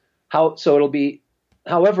States. So it'll be,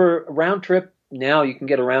 however, a round trip. Now you can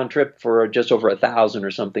get a round trip for just over 1,000 or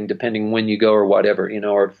something, depending when you go or whatever,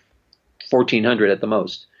 or 1,400 at the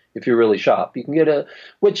most. If you really shop, you can get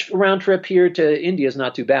which round trip here to India is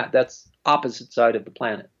not too bad. That's opposite side of the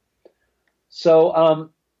planet. So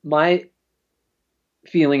my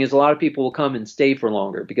feeling is a lot of people will come and stay for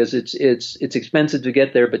longer because it's expensive to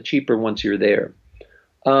get there, but cheaper once you're there.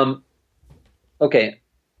 Okay,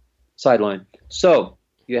 sideline. So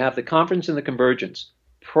you have the conference and the convergence.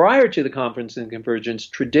 Prior to the conference and convergence,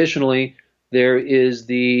 traditionally there is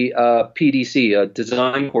the PDC, a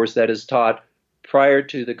design course that is taught prior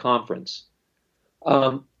to the conference.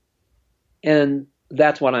 And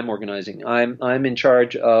That's what I'm organizing. I'm in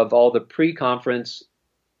charge of all the pre-conference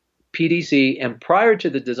PDC, and prior to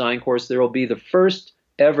the design course, there will be the first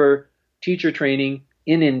ever teacher training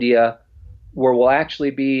in India, where we'll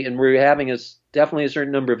actually be, and we're having definitely a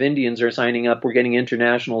certain number of Indians are signing up. We're getting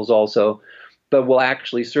internationals also, but we'll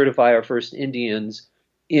actually certify our first Indians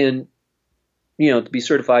to be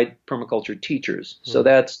certified permaculture teachers. So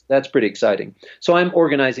that's pretty exciting. So I'm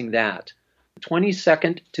organizing that.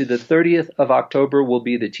 22nd to the 30th of October will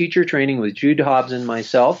be the teacher training with Jude Hobbs and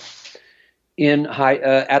myself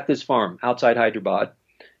at this farm outside Hyderabad.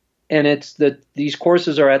 And these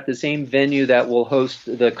courses are at the same venue that will host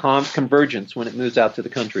the Convergence when it moves out to the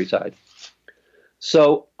countryside.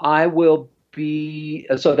 So I will be,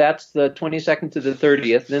 so that's the 22nd to the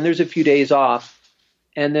 30th. Then there's a few days off.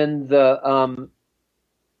 And then the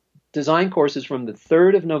design course is from the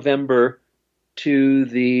 3rd of November to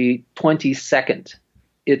the 22nd.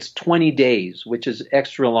 It's 20 days, which is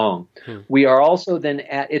extra long. We are also then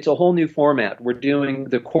it's a whole new format. We're doing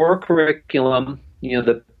the core curriculum,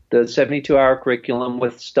 the 72-hour curriculum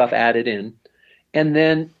with stuff added in. And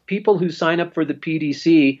then people who sign up for the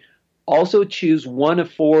PDC also choose one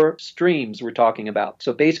of 4 streams we're talking about.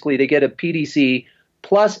 So basically they get a PDC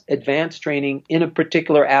plus advanced training in a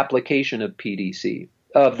particular application of PDC,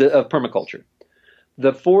 of permaculture.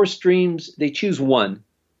 The 4 streams, they choose one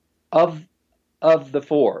of the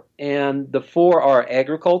 4. And the 4 are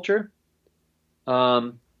agriculture,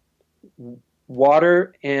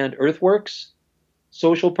 water and earthworks,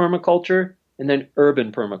 social permaculture, and then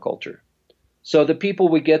urban permaculture. So the people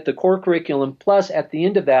would get the core curriculum, plus at the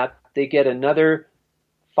end of that, they get another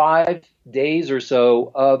 5 days or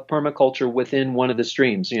so of permaculture within one of the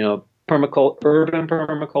streams, urban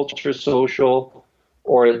permaculture, social,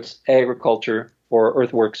 or it's agriculture, or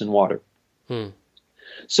earthworks and water.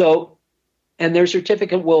 So, and their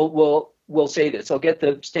certificate will say this. They'll get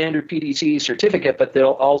the standard PDC certificate, but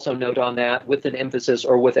they'll also note on that with an emphasis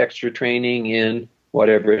or with extra training in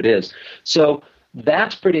whatever it is. So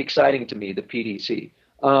that's pretty exciting to me, the PDC.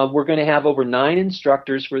 We're going to have over 9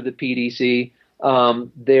 instructors for the PDC.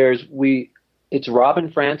 It's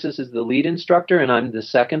Robin Francis is the lead instructor, and I'm the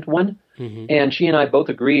second one. And she and I both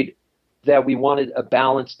agreed that we wanted a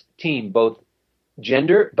balanced team, both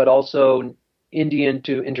gender, but also Indian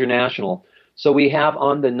to international. So we have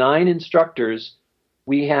on the 9 instructors,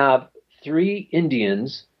 we have 3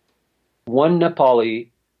 Indians, 1 Nepali,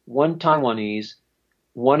 1 Taiwanese,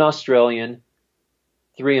 1 Australian,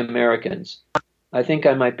 3 Americans. I think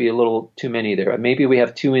I might be a little too many there. Maybe we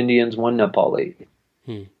have 2 Indians, 1 Nepali.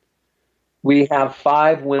 We have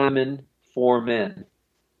 5 women, 4 men.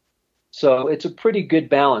 So it's a pretty good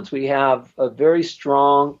balance. We have a very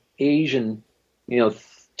strong Asian,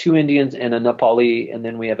 2 Indians and a Nepali, and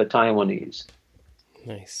then we have a Taiwanese.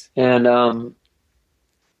 Nice. And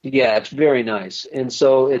it's very nice. And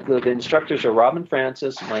so the instructors are Robin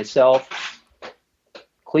Francis, myself,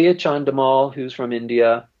 Clea Chandamal, who's from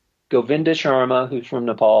India, Govinda Sharma, who's from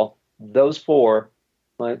Nepal. Those 4,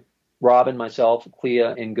 Robin, myself, Clea,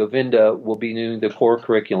 and Govinda will be doing the core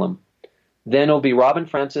curriculum. Then it'll be Robin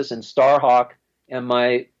Francis and Starhawk and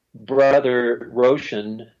my brother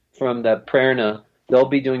Roshan from the Prerna. They'll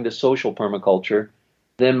be doing the social permaculture.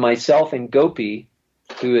 Then myself and Gopi,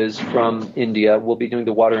 who is from India, will be doing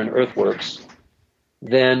the water and earthworks.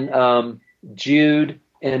 Then Jude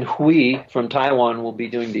and Hui from Taiwan will be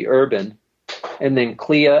doing the urban. And then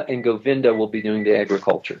Clea and Govinda will be doing the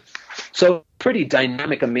agriculture. So pretty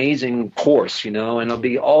dynamic, amazing course, and it'll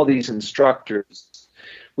be all these instructors.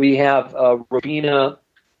 We have Robina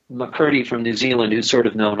McCurdy from New Zealand, who's sort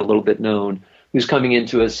of a little bit known, who's coming in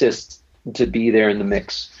to assist to be there in the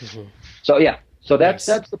mix. So that's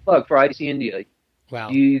the plug for IDC India. Wow.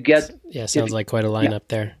 You get sounds like quite a lineup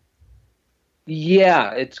there.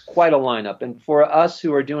 Yeah, it's quite a lineup. And for us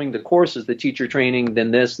who are doing the courses, the teacher training,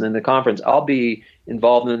 then this, and then the conference, I'll be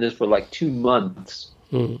involved in this for like 2 months,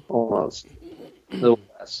 almost, a little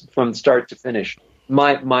less, from start to finish.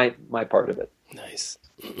 My part of it. Nice.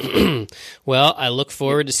 Well, I look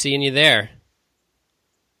forward to seeing you there.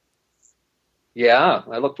 Yeah,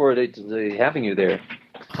 I look forward to having you there.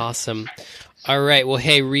 Awesome. All right. Well,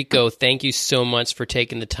 hey, Rico, thank you so much for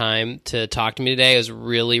taking the time to talk to me today. It was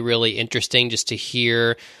really, really interesting just to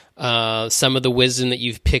hear some of the wisdom that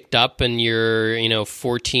you've picked up in your,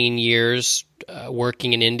 14 years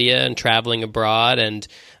working in India and traveling abroad. And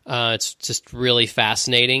it's just really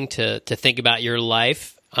fascinating to think about your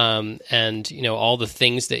life and, all the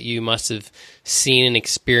things that you must have seen and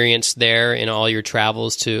experienced there in all your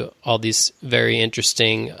travels to all these very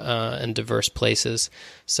interesting and diverse places.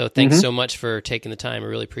 So thanks so much for taking the time. I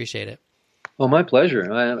really appreciate it. Well, my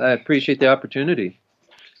pleasure. I appreciate the opportunity.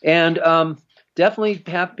 And definitely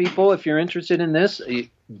have people, if you're interested in this,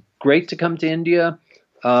 great to come to India.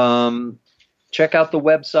 Check out the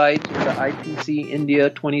website, the IPC India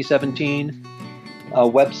 2017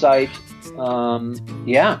 website.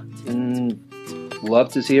 And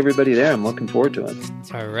love to see everybody there. I'm looking forward to it.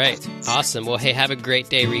 All right. Awesome. Well, hey, have a great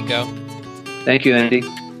day, Rico. Thank you, Andy.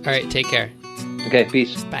 All right. Take care. Okay,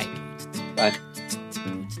 peace. Bye. Bye.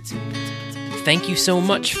 Thank you so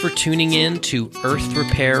much for tuning in to Earth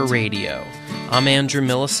Repair Radio. I'm Andrew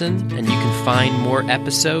Millison, and you can find more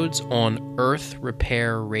episodes on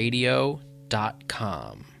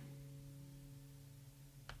earthrepairradio.com.